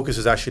lot of the focus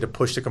is actually to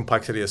push the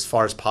complexity as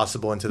far as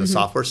possible into the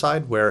software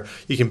side where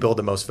you can build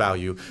the most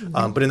value.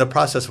 But in the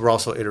process, we're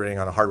also iterating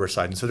on a hardware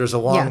side. And so there's a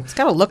long... Yeah, it's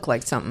got to look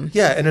like something.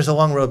 Yeah, and there's a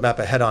long roadmap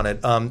ahead on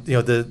it.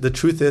 The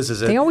truth is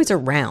that... They always are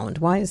round.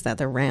 Why is that?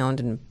 They're round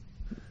and...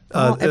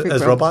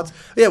 as robots?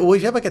 Yeah, well,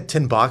 if you have like a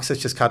tin box that's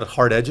just kind of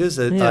hard edges,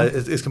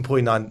 it's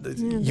completely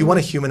you want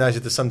to humanize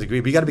it to some degree,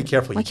 but you got to be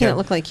careful. Why can't it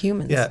look like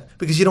humans? Yeah,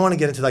 because you don't want to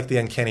get into like the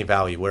uncanny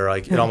valley where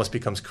like it almost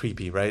becomes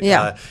creepy, right?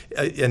 Yeah.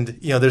 And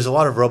there's a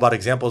lot of robot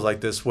examples like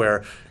this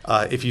where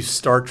if you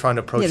start trying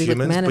to approach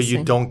humans, but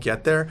you don't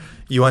get there,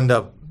 you end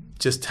up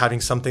just having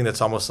something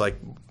that's almost like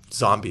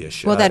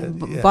zombie-ish. Well,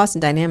 that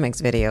Boston Dynamics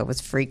video was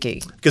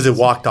freaky because it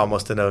walked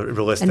almost in a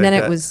realistic. And then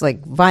it was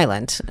like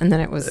violent, and then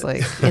it was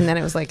like,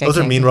 those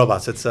are mean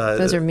robots.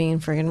 Those are mean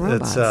friggin'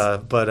 robots.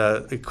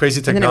 But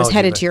crazy technology. And then it was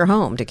headed to your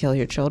home to kill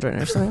your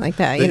children or something like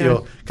that.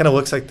 Kind of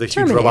looks like the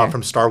huge robot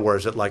from Star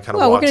Wars that like kind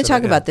of. Well, we're going to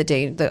talk about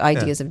the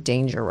ideas of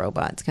danger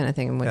robots, kind of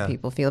thing, and what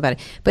people feel about it.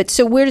 But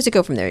so where does it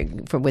go from there?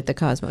 With the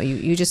Cozmo,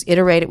 you just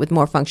iterate it with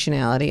more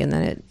functionality, and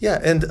then it. Yeah,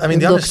 and I mean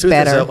the honest truth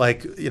is that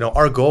like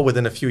our goal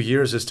within a few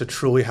years is to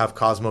truly have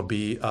Cozmo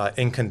be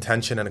in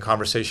contention in a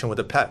conversation with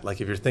a pet.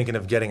 Like if you're thinking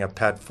of getting a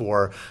pet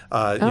for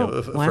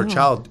for a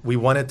child, we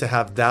wanted to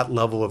have that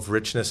level of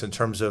richness in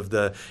terms of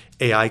the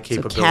AI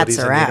capabilities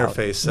and the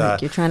interface.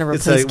 Like you're trying to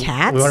replace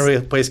cats? We want to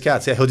replace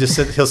cats. Yeah,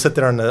 he'll sit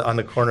there on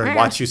the corner and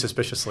watch you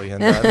suspiciously.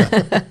 And,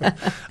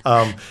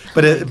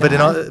 but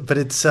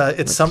it's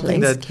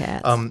something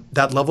that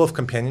that level of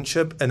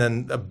companionship and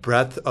then a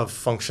breadth of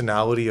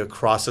functionality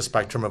across the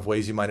spectrum of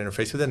ways you might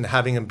interface with it, and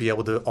having him be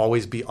able to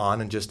always be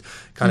on and just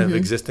kind of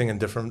existing in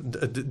different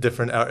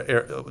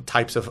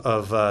types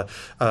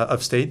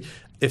of state.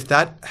 if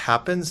that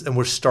happens, and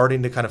we're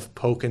starting to kind of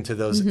poke into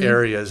those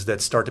areas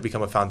that start to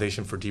become a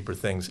foundation for deeper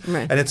things.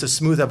 Right. And it's a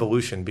smooth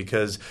evolution,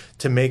 because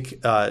to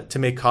make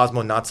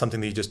Cozmo not something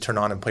that you just turn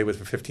on and play with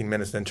for 15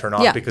 minutes and then turn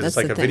off because it's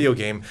like a video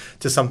game,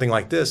 to something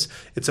like this,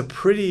 it's a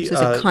pretty... So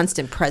it's a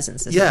constant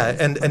presence.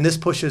 And this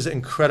pushes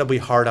incredibly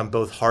hard on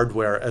both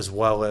hardware as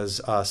well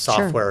as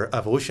software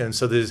evolution.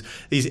 So there's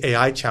these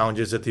AI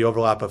challenges at the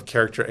overlap of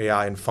character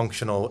AI and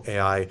functional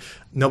AI.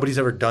 Nobody's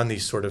ever done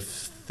these sort of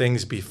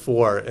things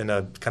before in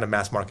a kind of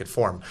mass market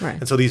form. Right.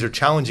 And so these are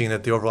challenging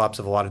at the overlaps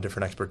of a lot of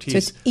different expertise. So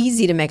it's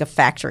easy to make a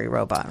factory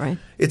robot, right?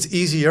 It's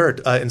easier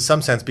in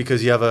some sense,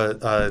 because you have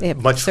a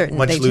much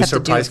looser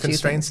price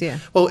constraints.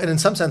 Things, Well, and in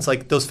some sense,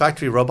 like those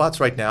factory robots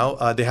right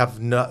now, they have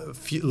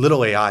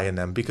little AI in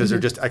them, because they're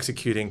just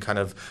executing kind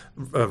of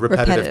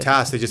repetitive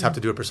tasks. They just have to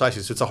do it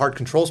precisely. So it's a hard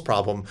controls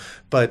problem.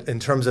 But in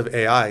terms of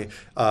AI,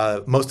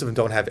 most of them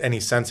don't have any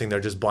sensing. They're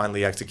just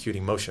blindly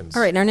executing motions.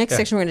 All right. In our next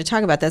section, we're going to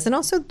talk about this, and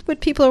also what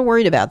people are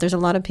worried about. There's a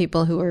lot of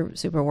people who are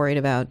super worried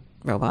about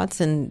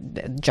robots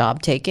and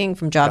job taking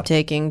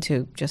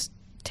to just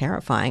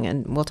terrifying,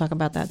 and we'll talk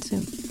about that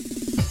soon.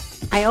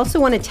 I also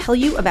want to tell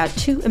you about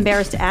Too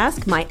Embarrassed to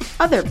Ask, my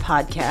other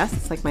podcast.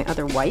 It's like my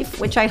other wife,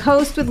 which I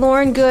host with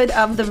Lauren Good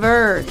of The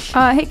Verge.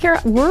 Hey,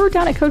 Kara, we're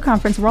down at Code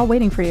Conference. We're all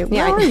waiting for you.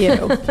 Where are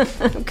you?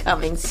 I'm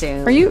coming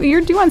soon. You're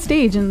due on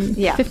stage in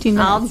 15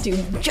 minutes. I'll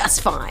do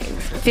just fine.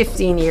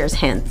 15 years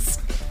hence.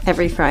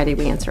 Every Friday,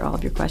 we answer all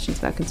of your questions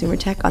about consumer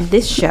tech on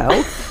this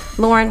show.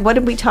 Lauren, what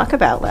did we talk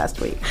about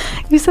last week?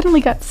 You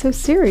suddenly got so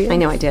serious. I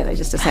know I did. I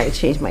just decided to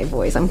change my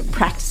voice. I'm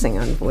practicing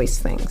on voice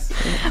things.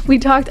 We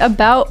talked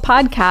about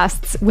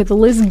podcasts with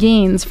Liz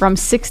Gaines from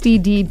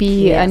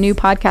 60dB, a new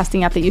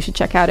podcasting app that you should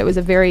check out. It was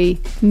a very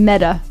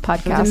meta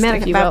podcast. It was a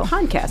meta about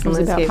podcasts. And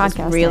Liz gave us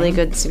really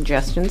good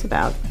suggestions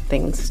about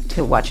things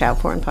to watch out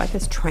for in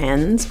podcasts,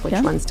 trends, which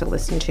ones to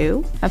listen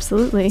to.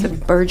 Absolutely. It's a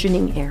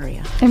burgeoning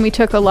area. And we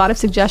took a lot of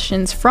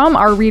suggestions from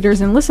our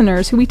readers and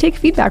listeners who we take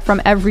feedback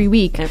from every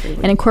week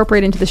and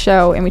incorporate into the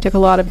show. And we took a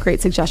lot of great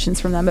suggestions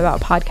from them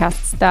about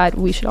podcasts that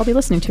we should all be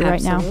listening to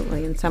right now.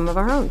 Absolutely, and some of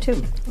our own,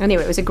 too.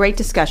 Anyway, it was a great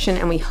discussion,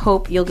 and we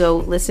hope you'll go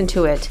listen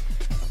to it.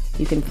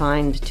 You can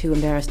find Too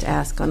Embarrassed to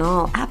Ask on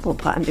all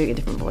I'm doing a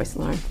different voice,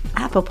 Lauren.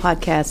 Apple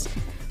Podcasts,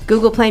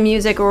 Google Play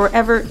Music, or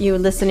wherever you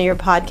listen to your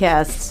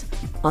podcasts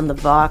on the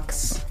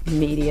Vox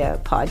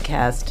Media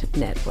Podcast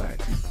Network.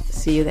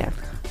 See you there.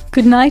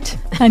 Good night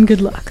and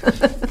good luck.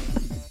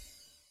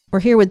 We're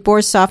here with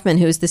Boris Sofman,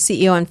 who is the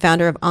CEO and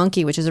founder of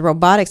Anki, which is a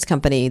robotics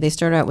company. They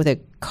started out with a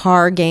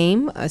car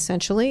game,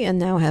 essentially, and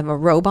now have a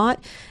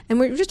robot. And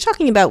we're just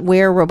talking about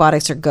where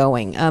robotics are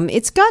going.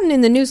 It's gotten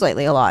in the news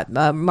lately a lot.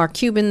 Mark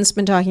Cuban's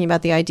been talking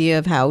about the idea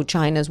of how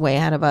China's way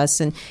ahead of us.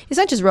 And it's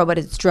not just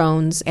robots, it's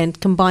drones,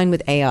 and combined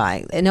with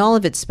AI. And all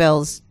of it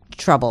spells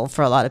trouble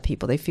for a lot of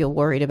people. They feel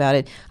worried about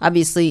it.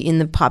 Obviously, in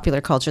the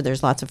popular culture,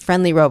 there's lots of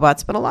friendly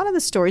robots, but a lot of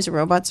the stories of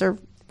robots are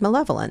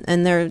malevolent,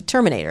 and they're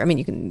Terminator. I mean,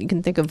 you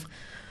can think of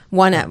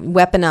one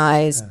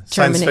weaponized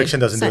Science fiction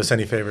doesn't do us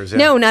any favors.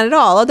 No, not at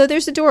all. Although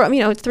there's a door, it's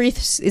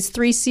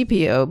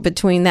 3CPO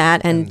between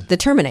that and the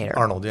Terminator.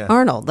 Arnold,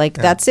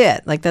 that's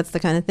it. Like, that's the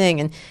kind of thing.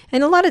 And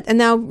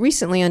now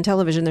recently on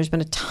television, there's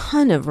been a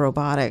ton of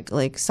robotic,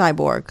 like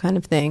cyborg kind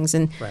of things.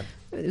 And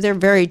they're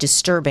very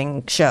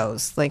disturbing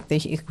shows. Like the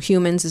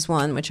Humans is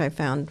one, which I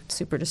found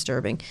super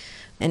disturbing.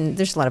 And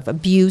there's a lot of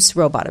abuse,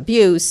 robot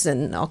abuse,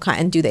 and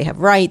and do they have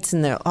rights,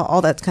 and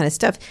all that kind of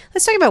stuff.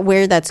 Let's talk about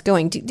where that's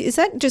going. Is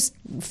that just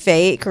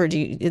fake, or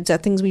is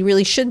that things we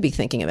really should be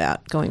thinking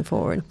about going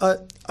forward?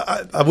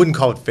 I wouldn't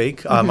call it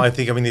fake. I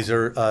think these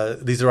are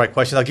the right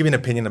questions. I'll give you an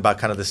opinion about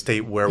kind of the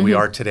state where we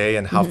are today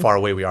and how far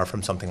away we are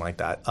from something like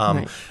that.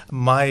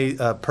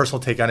 My personal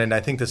take on it, and I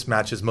think this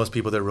matches most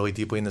people that are really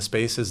deeply in the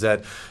space, is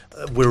that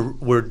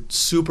we're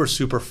super,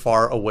 super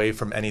far away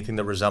from anything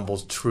that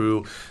resembles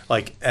true,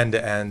 like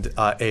end-to-end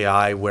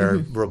AI, where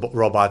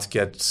robots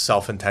get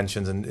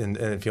self-intentions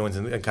and feelings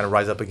and kind of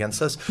rise up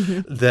against us.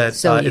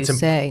 That you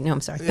say. No,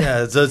 I'm sorry.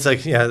 Yeah, so it's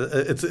like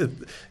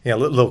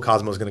little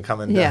Cozmo is going to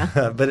come in.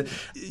 But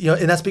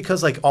and that's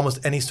because like almost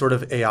any sort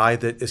of AI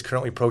that is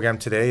currently programmed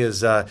today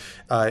is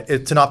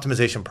it's an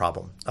optimization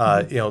problem.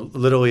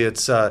 Literally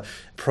it's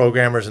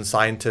programmers and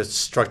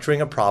scientists structuring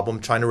a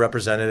problem, trying to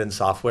represent it in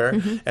software,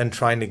 and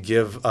trying to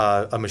give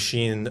a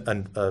machine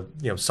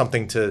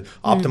something to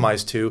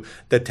optimize to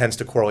that tends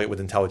to correlate with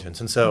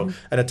intelligence. And so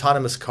an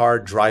autonomous car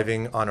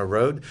driving on a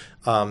road,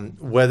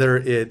 whether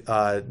it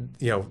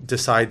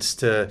decides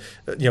to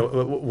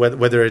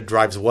whether it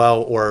drives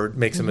well or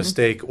makes a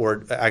mistake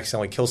or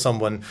accidentally kills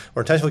someone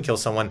or intentionally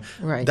kills someone,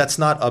 that's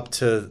not up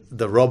to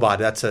the robot.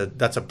 That's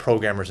a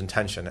programmer's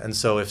intention. And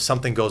so if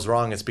something goes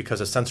wrong, it's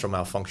because a sensor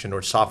malfunctioned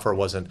or software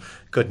wasn't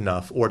good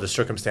enough or the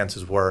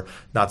circumstances were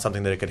not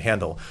something that it could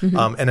handle.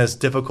 And as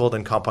difficult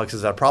and complex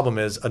as that problem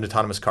is, an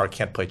autonomous car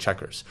can't play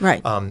checkers.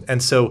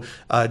 And so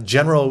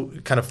general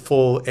kind of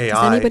full AI.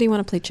 Does anybody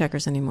want to play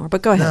checkers anymore?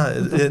 But go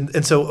ahead.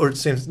 And so, or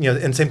same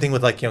thing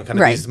with kind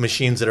of these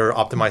machines that are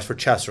optimized for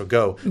chess or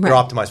Go. They're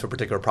optimized for a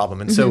particular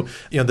problem. And so,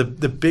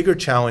 the bigger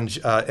challenge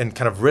and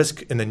kind of risk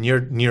risk in the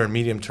near and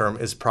medium term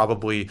is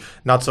probably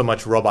not so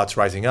much robots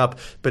rising up,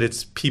 but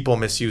it's people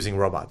misusing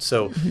robots.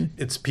 So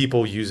it's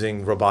people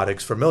using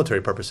robotics for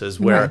military purposes,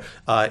 where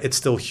it's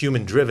still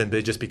human driven, but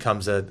it just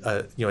becomes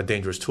a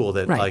dangerous tool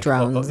that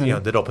drones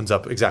that opens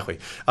up. Exactly.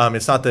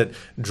 It's not that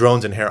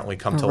drones inherently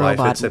come to life;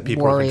 it's that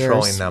people are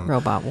controlling them.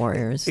 Robot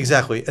warriors.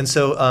 Exactly. And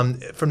so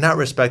from that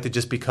respect, it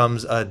just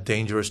becomes a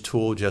dangerous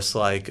tool, just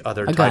like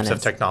other types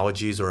of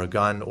technologies or a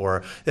gun,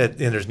 and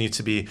there needs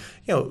to be,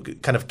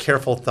 kind of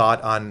careful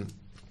thought on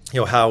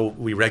how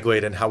we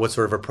regulate and what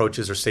sort of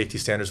approaches or safety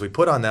standards we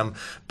put on them.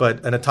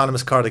 But an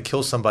autonomous car that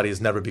kills somebody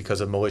is never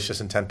because of malicious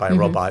intent by a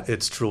robot.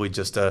 It's truly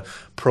just a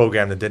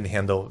program that didn't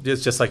handle.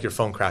 It's just like your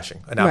phone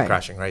crashing, an app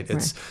crashing, right?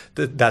 It's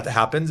that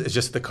happens. It's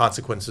just the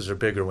consequences are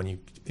bigger when you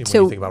think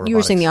about robotics. You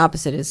were saying the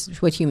opposite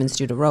is what humans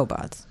do to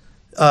robots.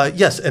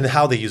 Yes, and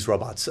how they use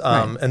robots.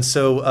 And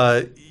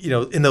so,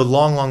 in the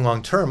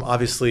long term,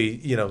 obviously,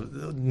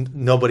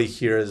 nobody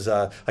here is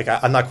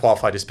I'm not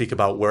qualified to speak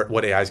about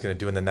what AI is going to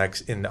do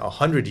in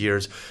 100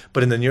 years.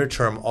 But in the near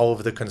term, all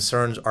of the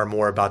concerns are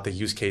more about the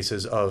use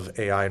cases of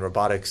AI and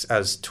robotics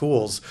as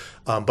tools.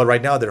 But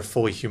right now, they're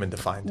fully human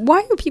defined.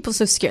 Why are people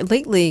so scared?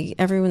 Lately,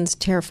 everyone's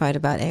terrified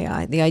about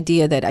AI. The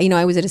idea that,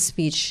 I was at a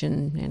speech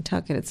in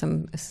Nantucket at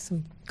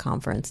some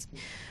conference.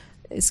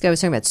 This guy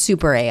was talking about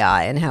super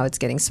AI and how it's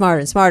getting smarter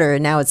and smarter,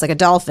 and now it's like a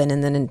dolphin,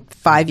 and then in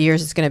 5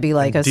 years it's going to be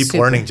like a deep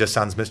learning. Just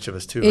sounds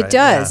mischievous too. It right?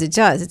 does. It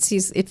does.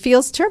 It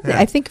feels terrible.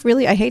 I think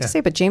really, I hate to say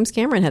it, but James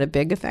Cameron had a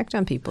big effect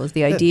on people. Is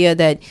the idea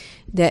that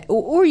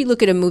or you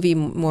look at a movie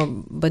more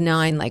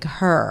benign like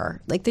Her,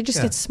 like they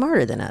just get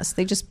smarter than us.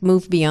 They just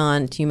move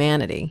beyond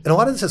humanity. And a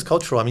lot of this is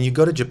cultural. I mean, you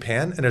go to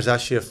Japan and there's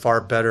actually a far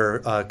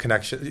better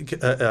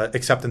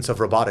acceptance of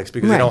robotics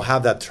because they don't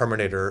have that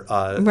Terminator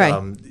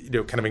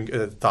kind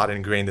of thought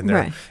ingrained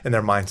in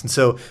their minds. And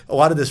so a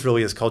lot of this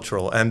really is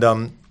cultural.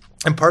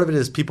 And part of it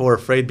is people are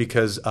afraid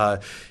because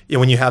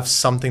when you have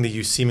something that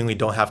you seemingly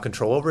don't have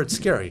control over, it's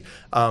scary.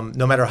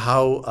 No matter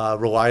how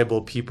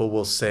reliable people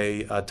will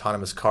say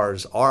autonomous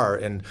cars are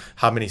and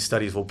how many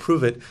studies will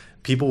prove it,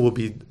 people will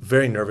be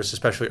very nervous,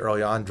 especially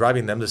early on,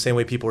 driving them the same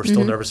way people are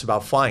still nervous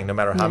about flying, no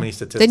matter how many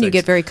statistics. Then you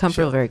get very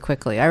comfortable very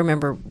quickly. I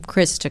remember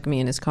Chris took me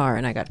in his car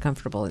and I got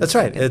comfortable. That's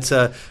right. It's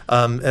but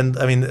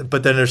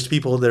then there's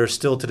people that are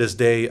still to this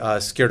day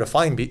scared of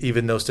flying,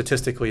 even though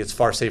statistically it's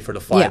far safer to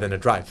fly than to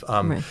drive.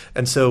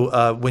 And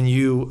so when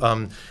you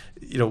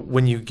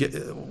get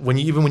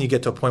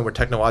to a point where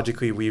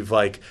technologically we've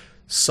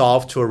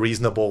solve to a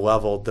reasonable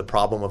level the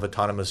problem of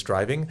autonomous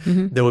driving,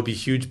 there would be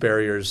huge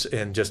barriers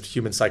in just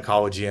human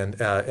psychology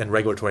and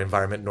regulatory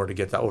environment in order to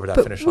get over that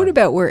finish line. What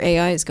about where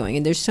AI is going?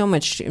 And there's so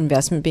much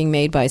investment being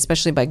made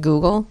especially by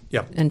Google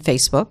and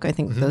Facebook. I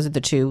think those are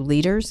the two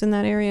leaders in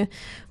that area.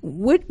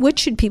 What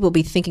should people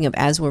be thinking of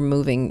as we're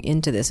moving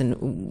into this? And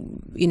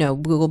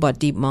Google bought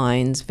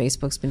DeepMinds.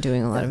 Facebook's been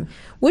doing a lot of.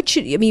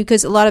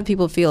 Because a lot of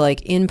people feel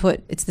like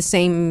input. It's the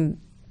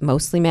same,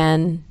 mostly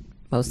men,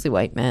 mostly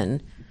white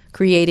men,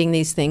 creating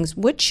these things.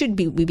 What should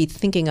we be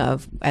thinking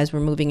of as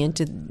we're moving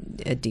into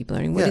deep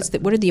learning?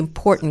 What are the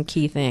important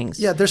key things?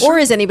 Or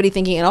is anybody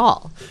thinking at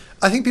all?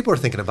 I think people are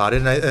thinking about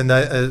it, and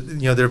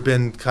there have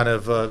been kind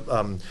of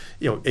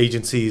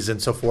agencies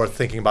and so forth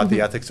thinking about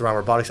the ethics around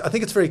robotics. I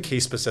think it's very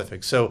case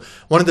specific. So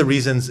one of the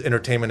reasons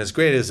entertainment is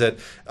great is that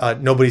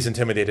nobody's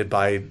intimidated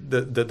by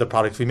the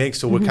products we make.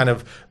 So we're kind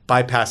of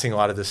bypassing a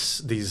lot of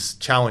these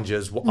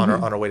challenges on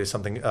our way to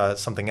something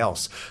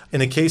else.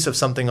 In the case of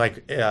something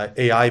like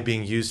AI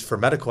being used for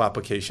medical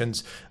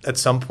applications, at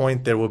some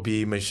point there will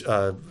be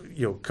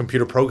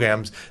computer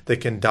programs that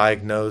can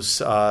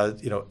diagnose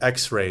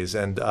X-rays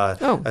and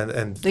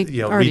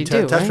read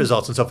test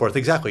results and so forth.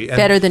 Exactly. And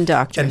better than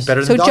doctors. And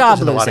better than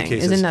doctors in a lot of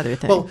cases. Is another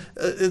thing. Well,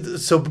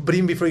 but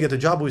even before you get to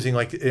job losing,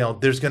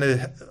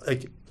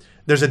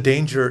 there's a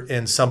danger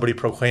in somebody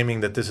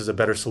proclaiming that this is a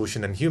better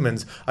solution than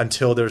humans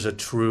until there's a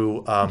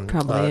true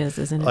probably is,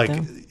 isn't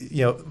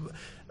it?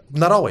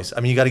 Not always.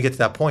 I mean, you got to get to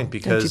that point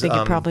because... Don't you think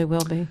it probably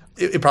will be?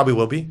 It probably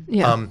will be.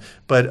 Yeah.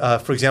 But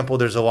for example,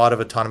 there's a lot of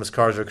autonomous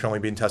cars that are currently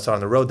being tested on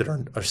the road that are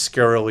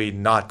scarily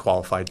not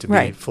qualified to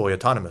be fully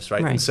autonomous,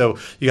 right? And so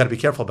you got to be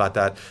careful about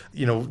that.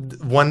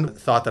 One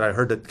thought that I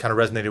heard that kind of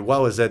resonated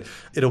well is that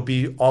it'll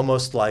be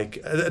almost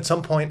like at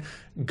some point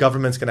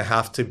government's going to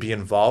have to be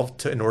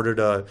involved in order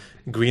to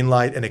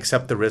greenlight and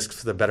accept the risks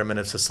for the betterment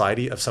of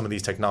society of some of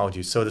these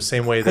technologies. So the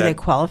same way that... Are they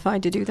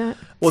qualified to do that?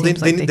 Well,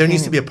 there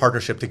needs to be a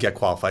partnership to get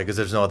qualified because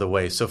there's no other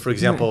way. So for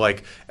example,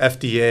 like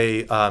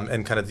FDA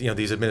and kind of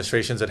these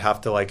administrations that have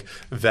to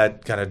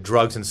vet kind of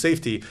drugs and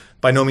safety,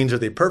 by no means are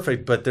they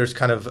perfect, but there's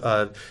kind of, or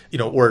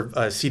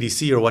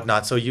CDC or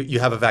whatnot. So you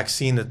have a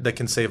vaccine that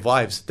can save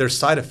lives. There's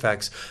side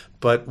effects.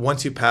 But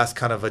once you pass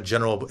kind of a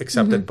general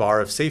accepted bar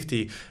of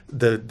safety,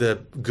 the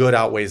good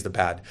outweighs the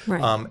bad.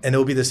 And it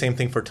will be the same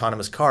thing for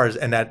autonomous cars.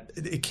 And that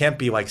it can't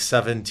be like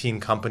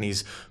 17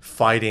 companies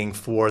fighting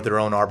for their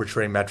own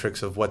arbitrary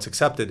metrics of what's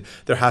accepted.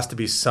 There has to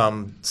be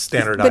some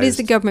standardized. But is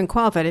the government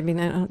qualified? I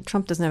mean,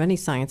 Trump doesn't have any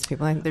science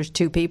people. I think there's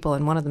two people,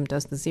 and one of them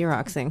does the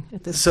Xeroxing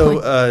at this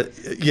point.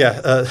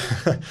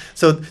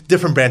 So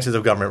different branches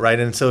of government, right?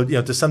 And so,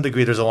 to some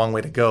degree, there's a long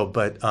way to go.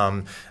 But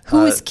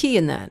who is key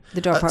in that?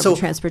 The Department of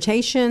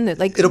Transportation?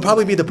 It'll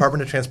probably be the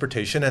Department of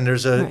Transportation. And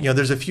there's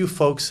there's a few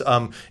folks,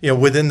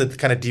 within the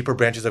kind of deeper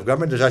branches of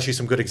government. There's actually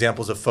some good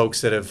examples of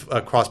folks that have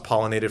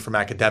cross-pollinated from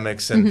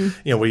academics, and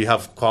where you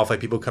have qualified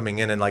people coming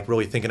in and like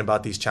really thinking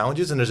about these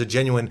challenges. And there's a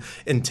genuine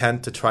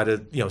intent to try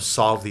to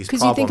solve these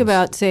problems. Because you think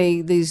about,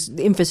 say, these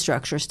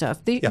infrastructure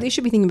stuff. They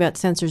should be thinking about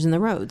sensors in the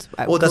roads.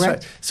 Well, that's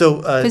right. So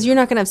because you're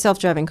not going to have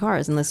self-driving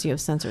cars unless you have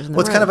sensors in the roads. Well,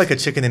 it's kind of like a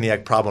chicken and the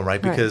egg problem,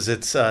 right? Because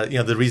it's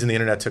the reason the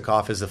internet took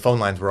off is the phone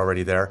lines were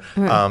already there.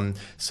 Right.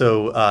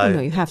 No,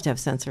 you have to have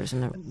sensors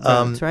in the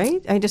roads,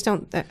 right? I just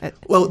don't.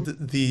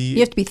 You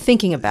have to be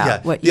thinking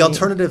about what the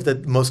alternative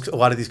that a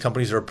lot of these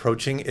companies are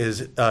approaching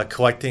is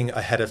collecting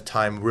ahead of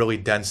time really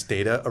dense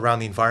data around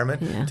the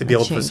environment to be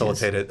able to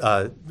facilitate it.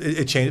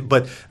 It changes,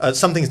 but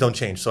some things don't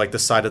change. So like the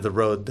side of the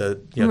road,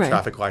 the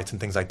traffic lights and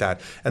things like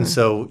that. And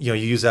so you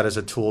use that as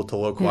a tool to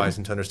localize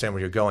and to understand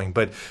where you're going.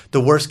 But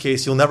the worst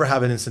case, you'll never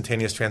have an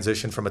instantaneous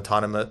transition from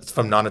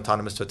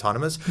non-autonomous to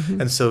autonomous.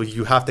 And so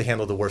you have to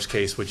handle the worst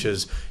case, which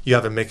is you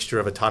have a mixture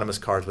of autonomous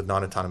cars with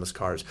non-autonomous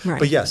cars. Right.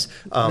 But yes,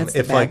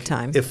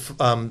 if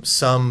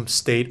some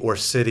state or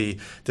city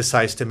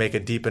decides to make a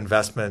deep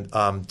investment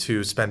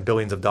to spend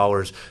billions of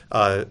dollars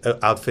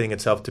outfitting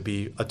itself to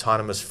be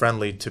autonomous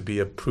friendly, to be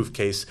a proof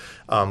case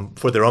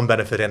for their own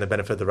benefit and the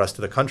benefit of the rest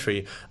of the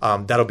country,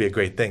 that'll be a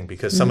great thing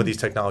because some of these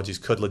technologies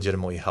could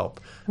legitimately help.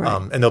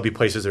 And there'll be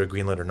places that are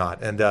greenlit or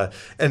not.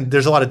 And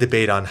there's a lot of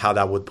debate on how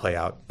that would play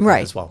out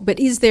as well. But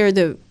is there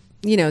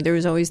there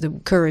was always the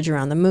courage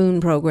around the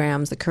moon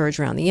programs, the courage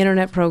around the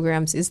internet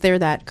programs. Is there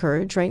that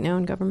courage right now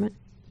in government?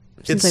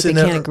 Seems like they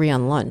can't agree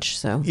on lunch.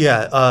 So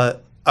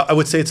I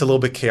would say it's a little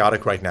bit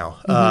chaotic right now,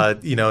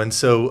 and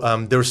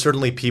so there are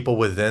certainly people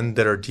within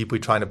that are deeply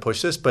trying to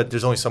push this, but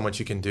there's only so much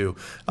you can do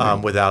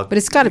without. But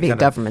it's got to be a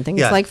government thing.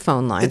 It's like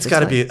phone lines. It's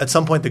got to be. At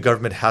some point, the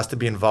government has to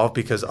be involved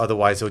because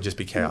otherwise it would just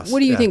be chaos. What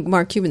do you think?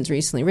 Mark Cuban's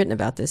recently written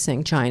about this,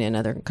 saying China and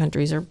other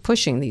countries are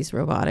pushing these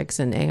robotics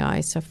and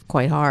AI stuff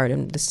quite hard,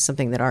 and this is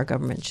something that our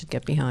government should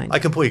get behind. I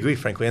completely agree,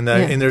 frankly, and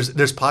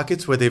there's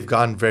pockets where they've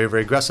gone very,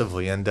 very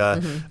aggressively, and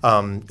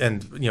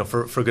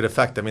for good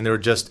effect. I mean, there were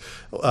just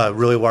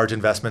really large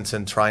investments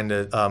in trying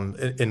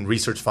to in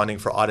research funding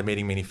for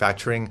automating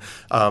manufacturing,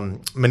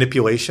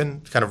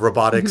 manipulation, kind of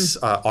robotics,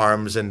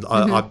 arms, and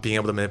being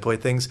able to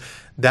manipulate things.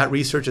 That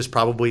research is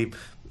probably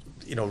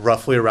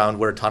roughly around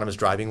where autonomous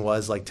driving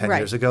was like 10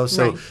 years ago.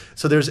 So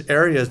there's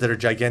areas that are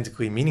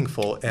gigantically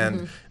meaningful.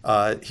 And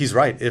he's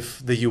right.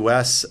 If the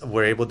U.S.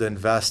 were able to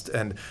invest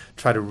and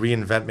try to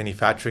reinvent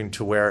manufacturing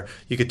to where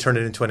you could turn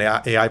it into an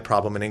AI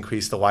problem and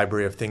increase the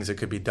library of things that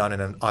could be done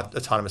in an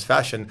autonomous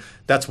fashion,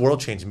 that's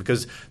world-changing.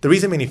 Because the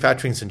reason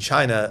manufacturing is in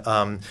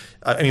China,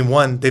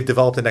 one, they've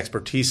developed an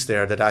expertise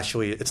there that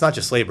actually, it's not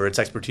just labor, it's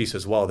expertise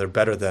as well. They're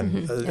better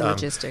than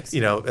logistics.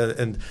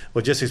 And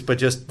logistics, but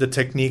just the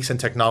techniques and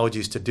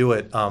technologies to do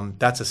it.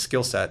 That's a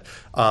skill set.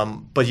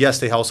 But yes,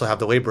 they also have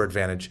the labor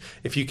advantage.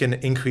 If you can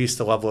increase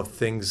the level of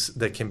things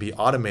that can be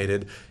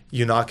automated,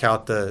 you knock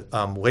out the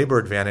labor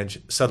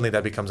advantage, suddenly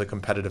that becomes a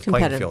competitive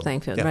playing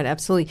field. Yeah. Right,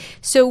 absolutely.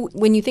 So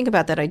when you think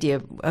about that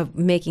idea of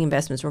making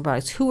investments in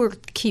robotics, who are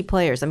key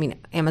players? I mean,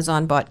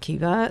 Amazon bought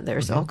Kiva.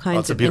 There's all kinds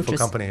of it's a beautiful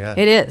company, yeah.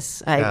 It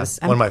is.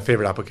 One of my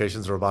favorite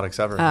applications of robotics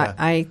ever.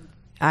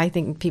 I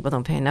think people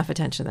don't pay enough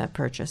attention to that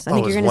purchase. I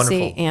think you're going to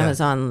see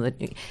Amazon.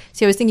 Yeah.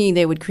 See, I was thinking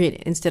they would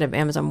create, instead of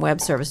Amazon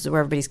Web Services, where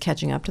everybody's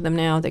catching up to them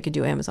now, they could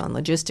do Amazon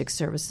Logistics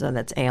Services, and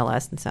that's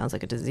ALS and sounds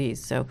like a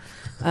disease. So,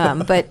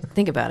 but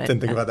think about it. Didn't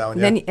think about that one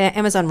yet. Then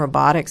Amazon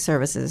Robotics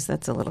Services,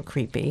 that's a little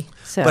creepy.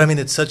 So, but I mean,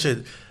 it's such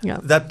a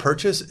that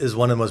purchase is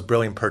one of the most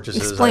brilliant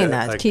purchases. Explain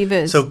that. Kiva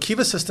is. So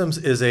Kiva Systems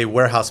is a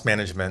warehouse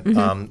management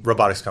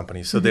robotics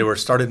company. So they were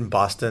started in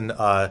Boston,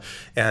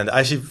 and I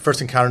actually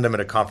first encountered them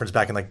at a conference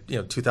back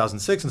in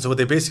 2006. And so what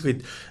they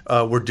basically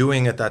were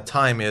doing at that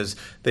time is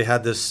they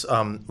had this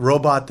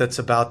robot that's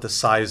about the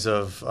size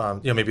of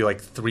maybe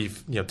like 2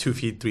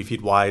 feet, 3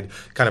 feet wide,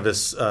 kind of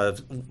this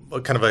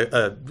kind of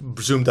a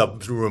zoomed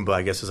up Roomba,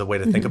 I guess is a way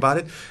to think about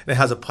it. And it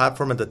has a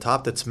platform at the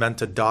top that's meant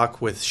to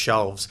dock with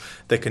shelves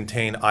that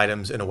contain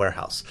items in a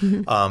warehouse.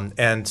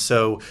 And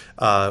so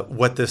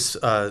what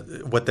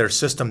their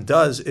system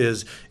does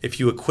is if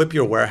you equip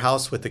your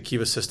warehouse with the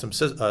Kiva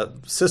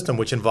system,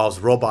 which involves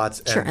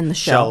robots and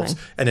shelves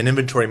and an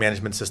inventory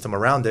management system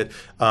around it,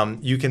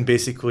 you can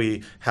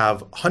basically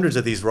have hundreds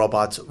of these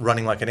robots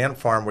running like an ant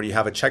farm where you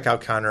have a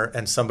checkout counter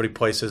and somebody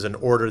places an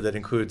order that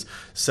includes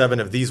 7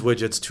 of these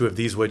widgets, 2 of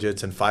these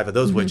widgets, and 5 of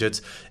those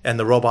widgets, and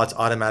the robots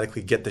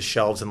automatically get the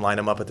shelves and line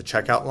them up at the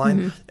checkout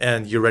line,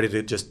 and you're ready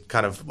to just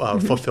kind of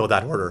fulfill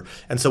that order.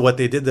 And so what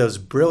they did that was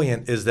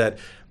brilliant is that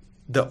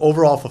the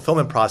overall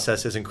fulfillment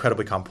process is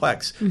incredibly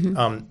complex.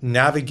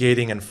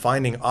 Navigating and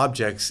finding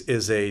objects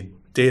is a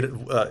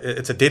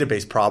it's a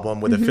database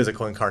problem with a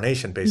physical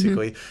incarnation,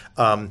 basically.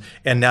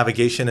 And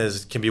navigation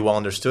can be well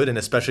understood, and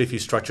especially if you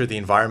structure the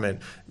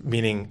environment,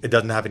 meaning it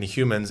doesn't have any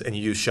humans, and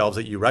you use shelves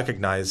that you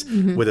recognize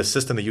with a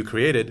system that you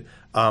created,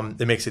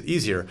 it makes it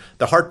easier.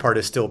 The hard part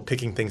is still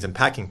picking things and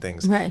packing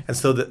things. Right. And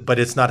so, but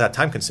it's not that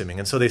time consuming.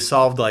 And so they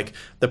solved like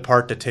the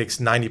part that takes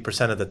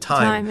 90% of the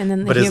time and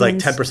then but is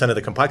like humans- 10% of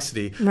the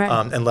complexity,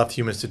 Right. and left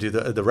humans to do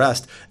the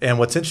rest. And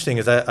what's interesting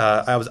is that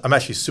I'm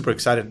actually super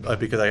excited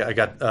because I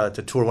got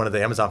to tour one of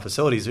the Amazon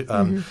facilities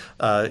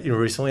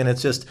recently, and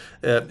it's just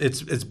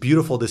it's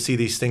beautiful to see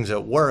these things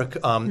at work.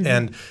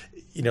 And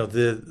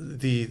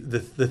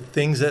the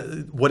things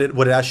that what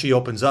it actually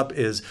opens up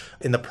is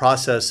in the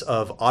process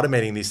of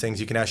automating these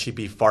things, you can actually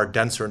be far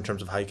denser in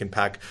terms of how you can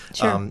pack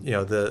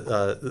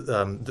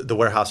the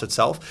warehouse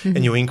itself,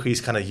 and you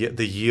increase kind of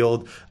the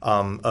yield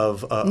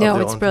of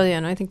it's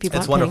brilliant. I think people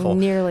it's aren't paying wonderful.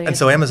 nearly. And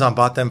so Amazon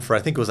bought them for, I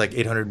think it was like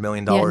 $800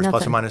 million plus or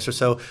nothing. minus or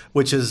so,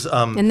 which is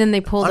and then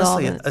they pulled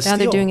honestly, all the, a now steal.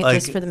 they're doing it Like,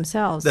 just for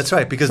themselves. That's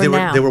right, because for they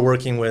now. were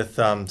working with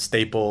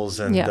Staples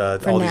and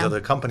for all these now. other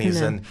companies,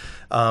 For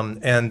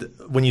and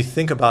when you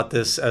think about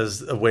this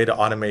as a way to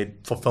automate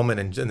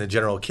fulfillment in the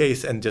general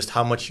case, and just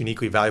how much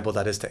uniquely valuable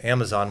that is to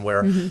Amazon,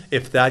 where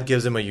if that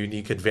gives them a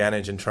unique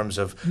advantage in terms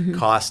of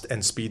cost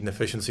and speed and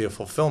efficiency of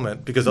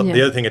fulfillment, because the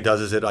other thing it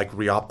does is it like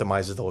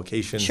re-optimizes the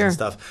locations and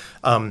stuff.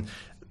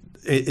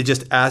 It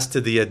just adds to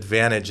the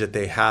advantage that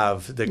they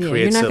have that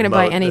creates. You're not going to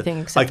buy anything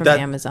except from that,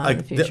 Amazon in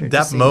the future.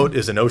 That moat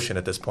is an ocean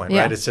at this point,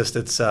 right? It's just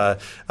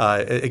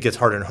it gets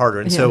harder and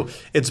harder, and so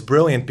it's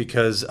brilliant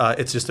because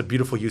it's just a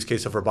beautiful use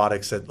case of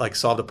robotics that like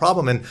solved a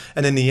problem, and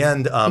in the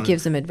end, it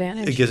gives them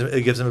advantage.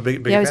 It gives them a big I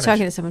advantage. was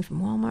talking to someone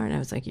from Walmart, and I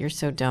was like, "You're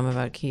so dumb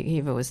about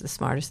Kiva was the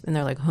smartest," and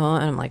they're like, "Huh?"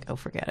 And I'm like, "Oh,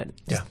 forget it.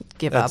 Just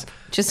give up.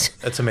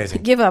 That's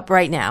amazing. Give up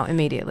right now,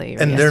 immediately."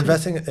 And they're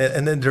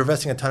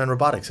investing a ton in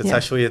robotics. It's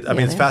actually,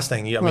 it's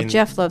fascinating. I mean,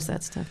 Jeff loves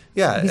that stuff.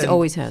 Yeah, he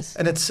always has.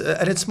 And it's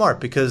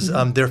smart because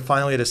they're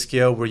finally at a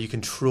scale where you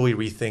can truly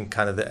rethink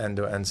kind of the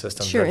end-to-end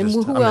system. Sure, and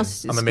who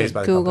else? I'm amazed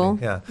by Google.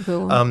 The company.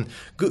 Yeah,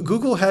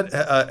 Google had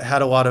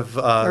a lot of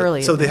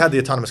early. So they had the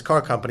autonomous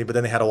car company, but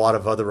then they had a lot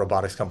of other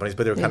robotics companies,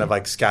 but they were kind of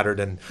like scattered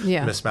and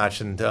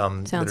mismatched. And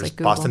Sounds like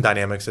Boston Google.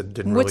 Dynamics that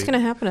didn't. What's really,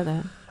 going to happen to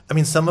that? I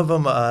mean, some of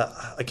them.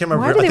 I can't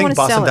remember. Why do they I think want to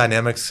Boston sell it?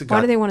 Dynamics. Why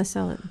do they want to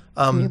sell it?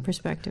 From your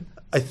perspective.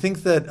 I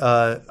think that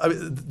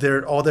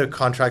all their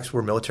contracts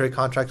were military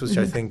contracts, which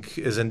I think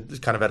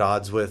isn't kind of at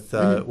odds with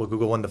what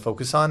Google wanted to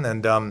focus on.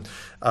 And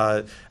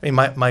I mean,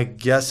 my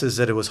guess is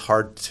that it was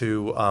hard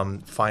to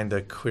find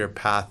a clear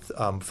path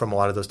from a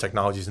lot of those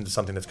technologies into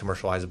something that's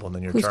commercializable in the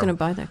near term. Who's going to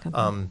buy that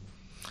company?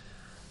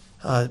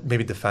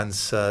 Maybe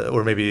defense,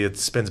 or maybe it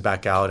spins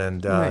back out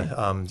and Right.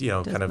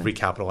 kind of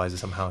recapitalizes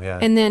somehow. Yeah.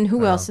 And then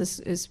who else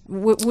is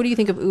what do you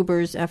think of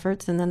Uber's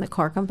efforts, and then the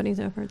car company's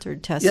efforts, or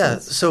Tesla's? Yeah,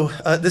 so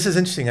this is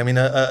interesting. I mean,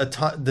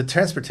 the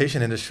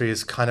transportation industry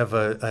is kind of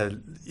a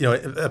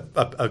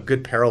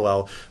good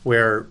parallel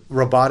where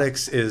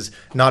robotics is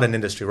not an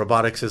industry.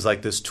 Robotics is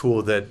like this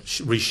tool that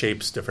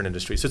reshapes different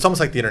industries. So it's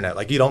almost like the internet.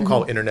 Like you don't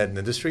call internet an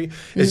industry.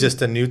 It's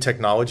just a new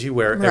technology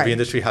where every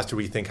industry has to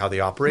rethink how they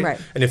operate. Right.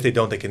 And if they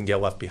don't, they can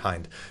get left behind.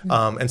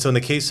 And so in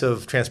the case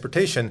of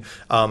transportation,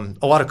 a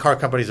lot of car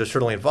companies are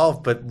certainly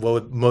involved, but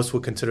what most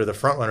would consider the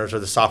front runners are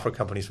the software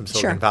companies from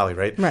Silicon Valley,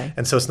 right? Right.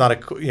 And so it's not a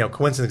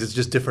coincidence. It's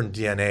just different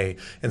DNA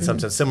in some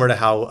sense, similar to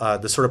how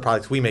the sort of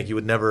products we make. You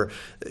would never.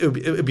 It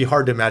would be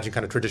hard to imagine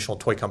kind of traditional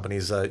toy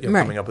companies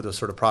coming up with those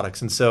sort of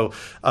products. And so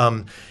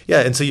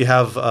and so you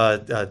have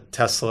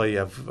Tesla, you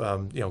have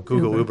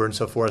Google, Uber, and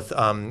so forth,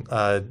 and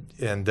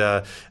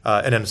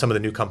then some of the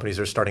new companies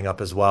are starting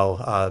up as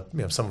well.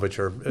 Some of which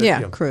are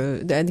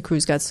Cruise. The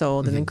Cruise got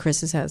sold, and then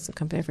Chris has a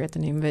company. I forget the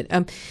name of it.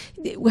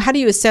 How do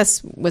you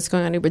assess what's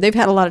going on at Uber? They've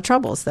had a lot of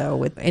troubles though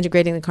with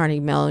integrating the Carnegie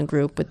Mellon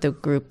group with the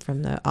group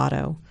from the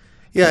auto.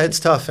 Yeah, it's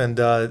tough, and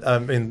I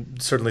mean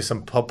certainly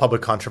some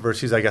public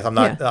controversies. I guess I'm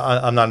not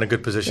in a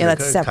good position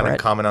to kind of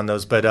comment on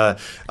those, but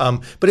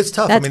it's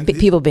tough. That's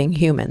people being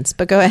humans.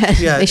 But go ahead.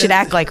 Yeah, they should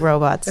act like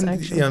robots. And,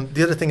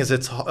 the other thing is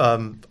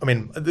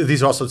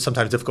these are also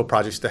sometimes difficult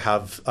projects to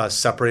have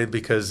separated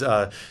because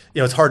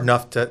it's hard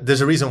enough to.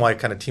 There's a reason why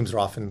kind of teams are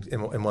often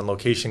in one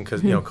location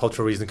because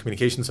cultural reasons,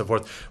 communication, and so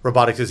forth.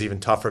 Robotics is even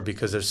tougher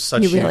because there's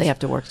such. You really have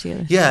to work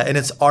together. Yeah, and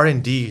it's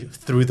R&D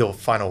through the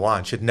final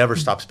launch. It never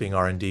stops being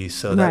R&D,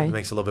 so that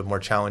makes it a little bit more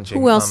challenging.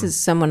 Who else is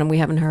someone we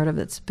haven't heard of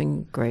that's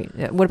been great?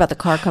 What about the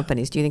car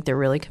companies? Do you think they're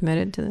really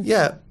committed to this?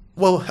 Yeah.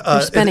 Well,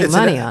 they're spending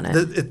money on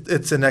it.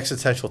 It's an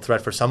existential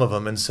threat for some of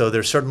them, and so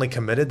they're certainly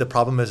committed. The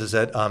problem is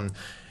that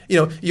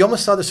you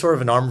almost saw this sort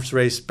of an arms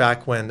race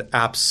back when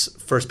apps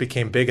first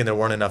became big and there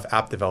weren't enough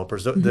app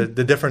developers.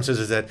 The difference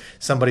is that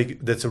somebody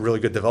that's a really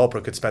good developer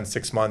could spend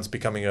 6 months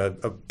becoming a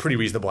pretty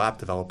reasonable app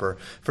developer.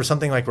 For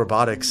something like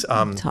robotics,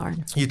 it's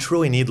hard. You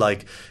truly need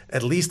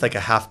at least a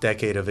half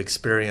decade of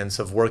experience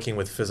of working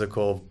with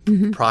physical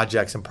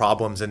projects and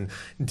problems and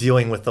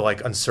dealing with the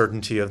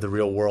uncertainty of the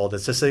real world.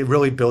 It's just it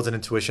really builds an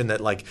intuition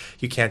that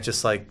you can't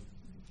just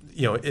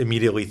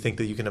immediately think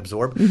that you can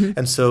absorb.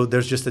 And so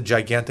there's just a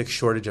gigantic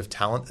shortage of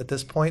talent at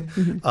this point.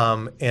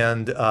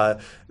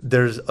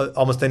 There's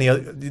almost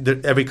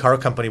every car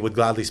company would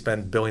gladly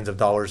spend billions of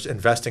dollars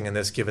investing in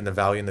this given the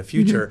value in the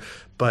future,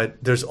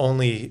 but there's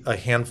only a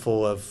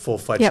handful of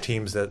full-fledged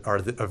teams that are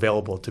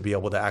available to be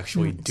able to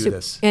actually do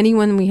this.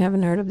 Anyone we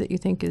haven't heard of that you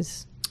think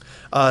is...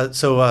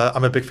 So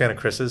I'm a big fan of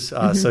Chris's.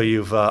 So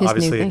you've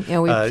obviously we've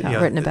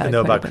written about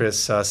know about Chris.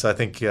 So I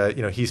think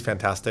he's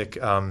fantastic.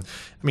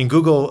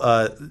 Google,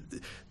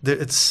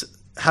 it's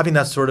having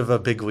that sort of a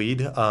big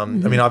lead.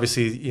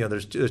 Obviously,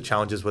 there's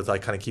challenges with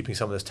like kind of keeping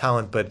some of this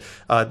talent, but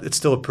it's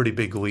still a pretty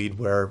big lead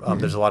where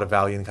there's a lot of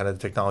value in kind of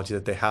the technology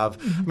that they have.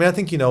 I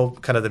think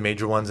kind of the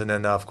major ones, and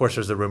then of course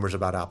there's the rumors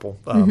about Apple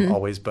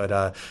always. But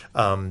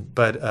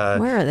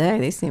where are they?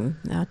 They seem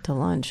out to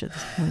lunch at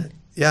this point.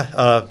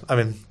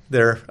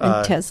 They're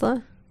and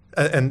Tesla.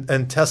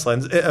 And Tesla.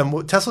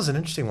 And Tesla's an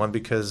interesting one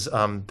because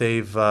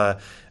they've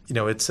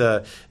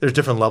there's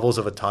different levels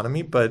of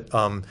autonomy, but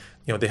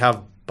they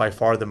have by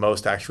far the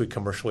most actually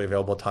commercially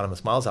available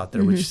autonomous miles out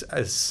there, which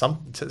is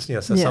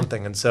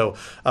something. And so,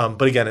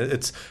 but again,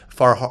 it's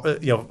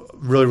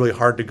really, really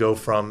hard to go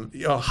from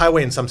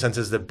highway in some sense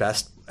is the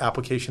best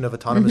application of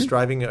autonomous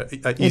driving,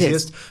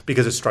 easiest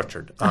because it's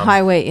structured. A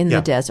highway in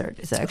the desert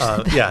is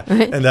actually right?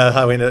 And the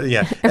highway,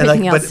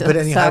 but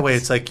any highway,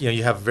 it's like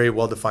you have very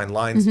well defined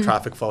lines,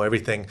 traffic flow,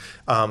 everything.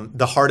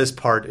 The hardest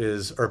part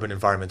is urban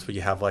environments where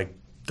you have like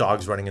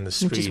dogs running in the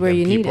street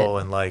and people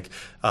and like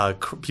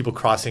people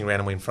crossing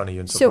randomly in front of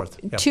you and so forth.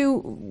 So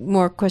 2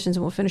 more questions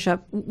and we'll finish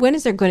up. When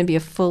is there going to be a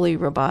fully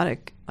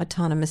robotic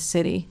autonomous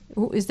city?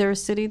 Is there a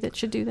city that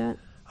should do that?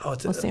 Oh,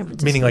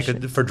 meaning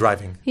like for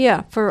driving?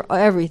 Yeah, for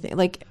everything.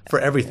 For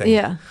everything?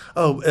 Yeah.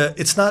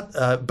 It's not,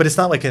 but it's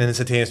not like an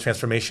instantaneous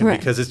transformation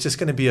because it's just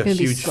going to be a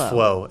huge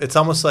flow. It's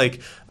almost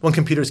like when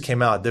computers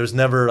came out, there was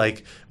never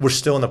we're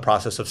still in the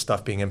process of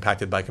stuff being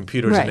impacted by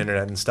computers and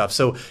internet and stuff.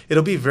 So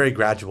it'll be very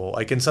gradual.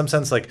 Like in some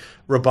sense, like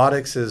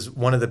robotics is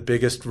one of the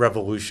biggest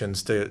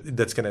revolutions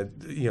that's going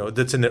to,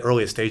 that's in the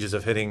earliest stages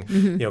of hitting,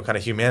 kind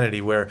of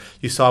humanity, where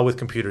you saw with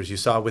computers, you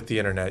saw with the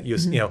internet,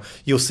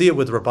 you'll see it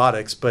with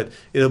robotics, but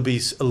it'll be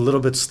a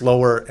little bit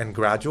slower and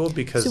gradual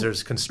because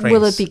there's constraints.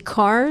 Will it be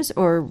cars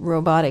or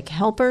robotic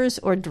helpers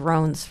or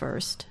drones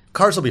first?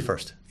 Cars will be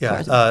first.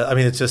 Yeah.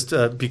 It's just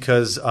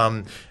because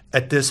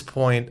at this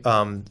point,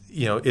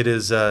 it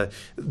is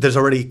there's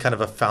already kind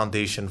of a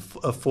foundation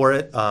for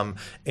it,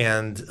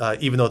 and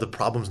even though the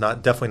problem's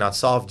definitely not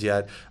solved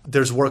yet,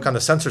 there's work on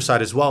the sensor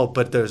side as well.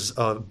 But there's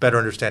a better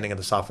understanding of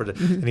the software that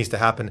needs to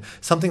happen.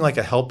 Something like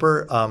a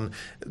helper,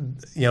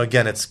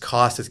 again, it's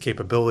cost, it's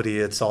capability,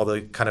 it's all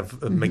the kind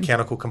of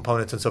mechanical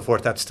components and so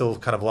forth. That's still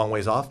kind of a long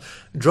ways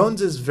off.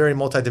 Drones is very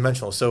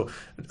multidimensional. So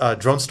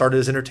drones started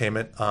as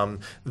entertainment,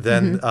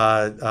 then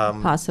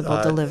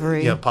possible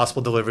delivery.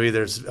 Possible delivery.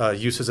 There's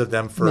uses of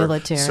them for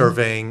military.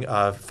 Surveying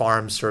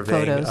farms,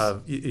 surveying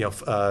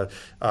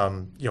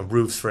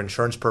roofs for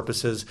insurance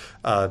purposes.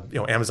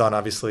 Amazon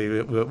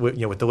obviously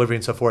with delivery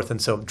and so forth,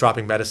 and so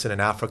dropping medicine in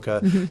Africa.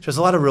 There's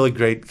a lot of really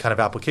great kind of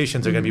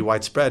applications that are going to be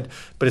widespread,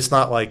 but it's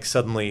not like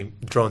suddenly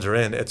drones are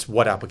in. It's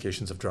what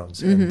applications of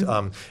drones, and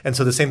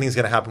so the same thing is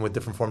going to happen with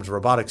different forms of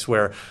robotics,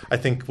 where I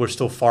think we're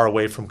still far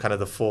away from kind of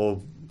the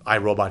full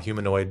iRobot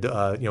humanoid,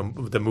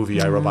 the movie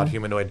iRobot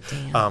humanoid.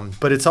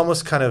 But it's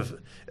almost kind of,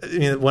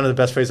 one of the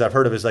best phrases I've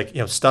heard of is like,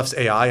 stuff's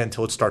AI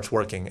until it starts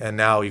working. And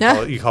now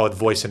you call it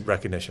voice and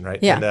recognition, right?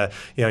 Yeah. And,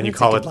 and you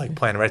call it like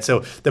plan, right? So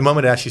the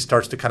moment it actually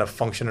starts to kind of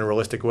function in a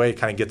realistic way, it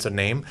kind of gets a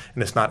name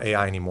and it's not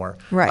AI anymore.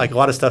 Right. Like a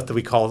lot of stuff that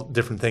we call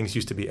different things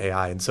used to be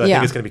AI. And so I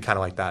think it's going to be kind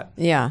of like that.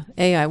 Yeah.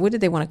 AI. What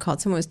did they want to call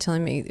it? Someone was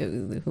telling me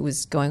who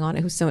was going on,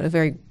 a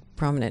very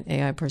prominent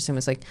AI person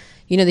was like,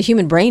 the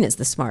human brain is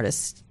the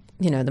smartest,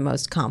 the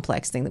most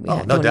complex thing that we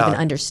don't even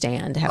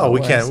understand how it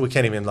works. We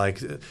can't even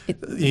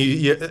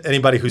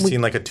anybody who's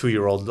seen like a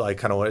 2-year-old, like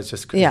kind of, it's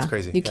just it's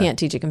crazy. You can't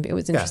teach a computer. It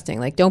was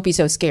interesting. Like, don't be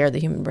so scared the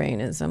human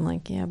brain is. I'm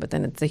like, but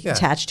then it's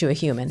attached to a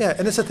human. Yeah,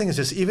 and that's the thing is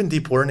just even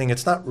deep learning,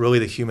 it's not really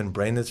the human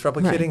brain that's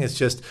replicating. Right. It's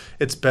just,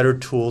 it's better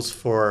tools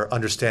for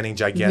understanding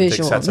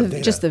gigantic sets of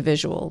data. Just the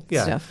visual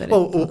stuff.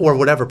 Or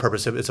whatever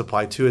purpose it's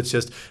applied to. It's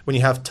just when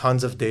you have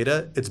tons of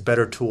data, it's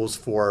better tools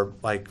for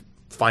like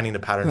finding the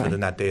patterns within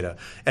that data.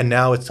 And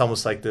now it's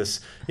almost like this,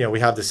 we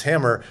have this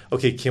hammer.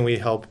 Okay, can we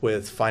help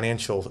with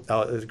financial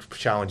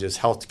challenges,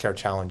 healthcare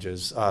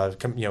challenges,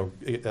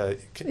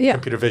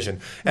 computer vision?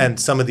 And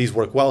some of these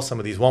work well, some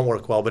of these won't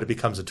work well, but it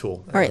becomes a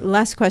tool. All right,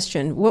 last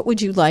question. What would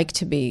you like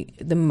to be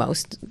the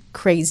most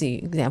crazy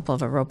example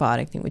of a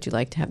robotic thing would you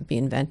like to have be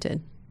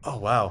invented? Oh,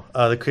 wow.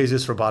 The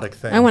craziest robotic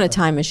thing. I want a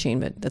time machine,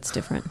 but that's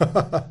different.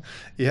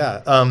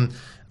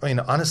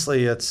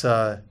 Honestly, it's...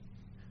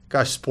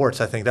 sports,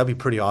 I think that'd be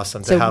pretty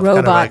awesome to have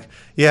robot kind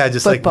of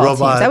just like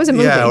robot teams. That was a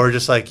movie. or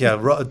just like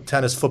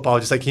tennis, football,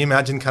 just like, can you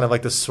imagine kind of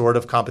like the sort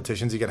of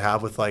competitions you could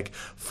have with like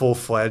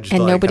full-fledged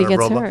and like nobody kind of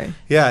gets robot hurt.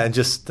 And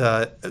just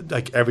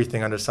like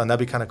everything under the sun.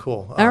 That'd be kind of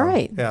cool. All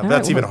right. But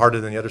that's even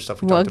harder than the other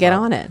stuff we talked about. Get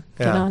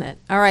on it.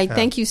 All right.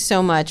 Thank you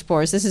so much,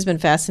 Boris. This has been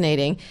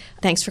fascinating.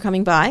 Thanks for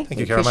coming by. Thank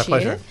you, Kara. My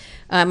pleasure.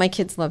 My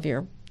kids love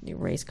your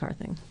race car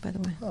thing, by the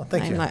way. Oh,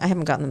 thank you. I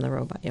haven't gotten them the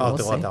robot yet. Oh, we'll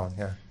they love see. that one,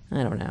 yeah.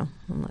 I don't know.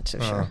 I'm not so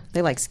sure.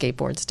 They like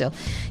skateboards still.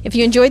 If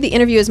you enjoyed the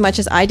interview as much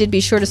as I did, be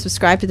sure to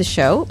subscribe to the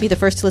show. Be the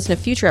first to listen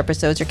to future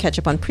episodes or catch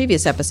up on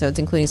previous episodes,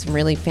 including some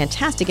really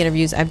fantastic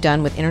interviews I've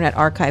done with Internet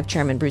Archive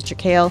Chairman Brewster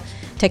Kahle,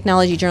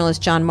 technology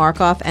journalist John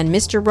Markoff, and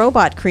Mr.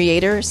 Robot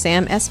creator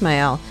Sam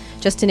Esmail,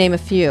 just to name a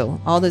few.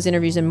 All those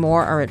interviews and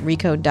more are at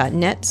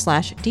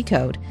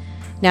recode.net/decode.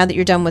 Now that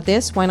you're done with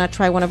this, why not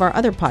try one of our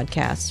other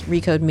podcasts?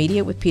 Recode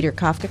Media with Peter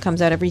Kafka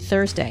comes out every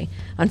Thursday.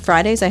 On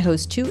Fridays, I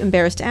host Too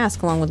Embarrassed to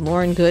Ask along with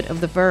Lauren Good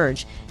of The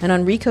Verge. And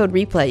on Recode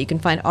Replay, you can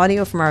find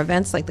audio from our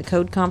events like the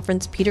Code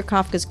Conference, Peter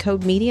Kafka's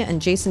Code Media, and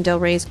Jason Del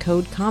Rey's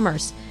Code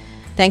Commerce.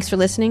 Thanks for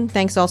listening.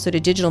 Thanks also to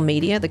Digital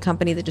Media, the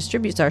company that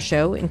distributes our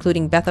show,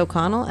 including Beth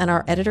O'Connell and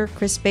our editor,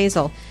 Chris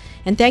Basil.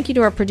 And thank you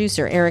to our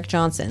producer, Eric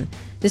Johnson.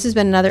 This has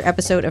been another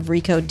episode of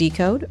Recode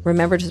Decode.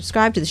 Remember to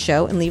subscribe to the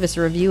show and leave us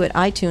a review at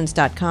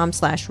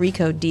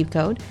itunes.com/Recode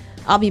Decode.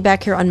 I'll be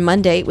back here on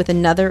Monday with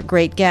another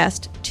great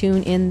guest.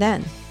 Tune in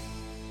then.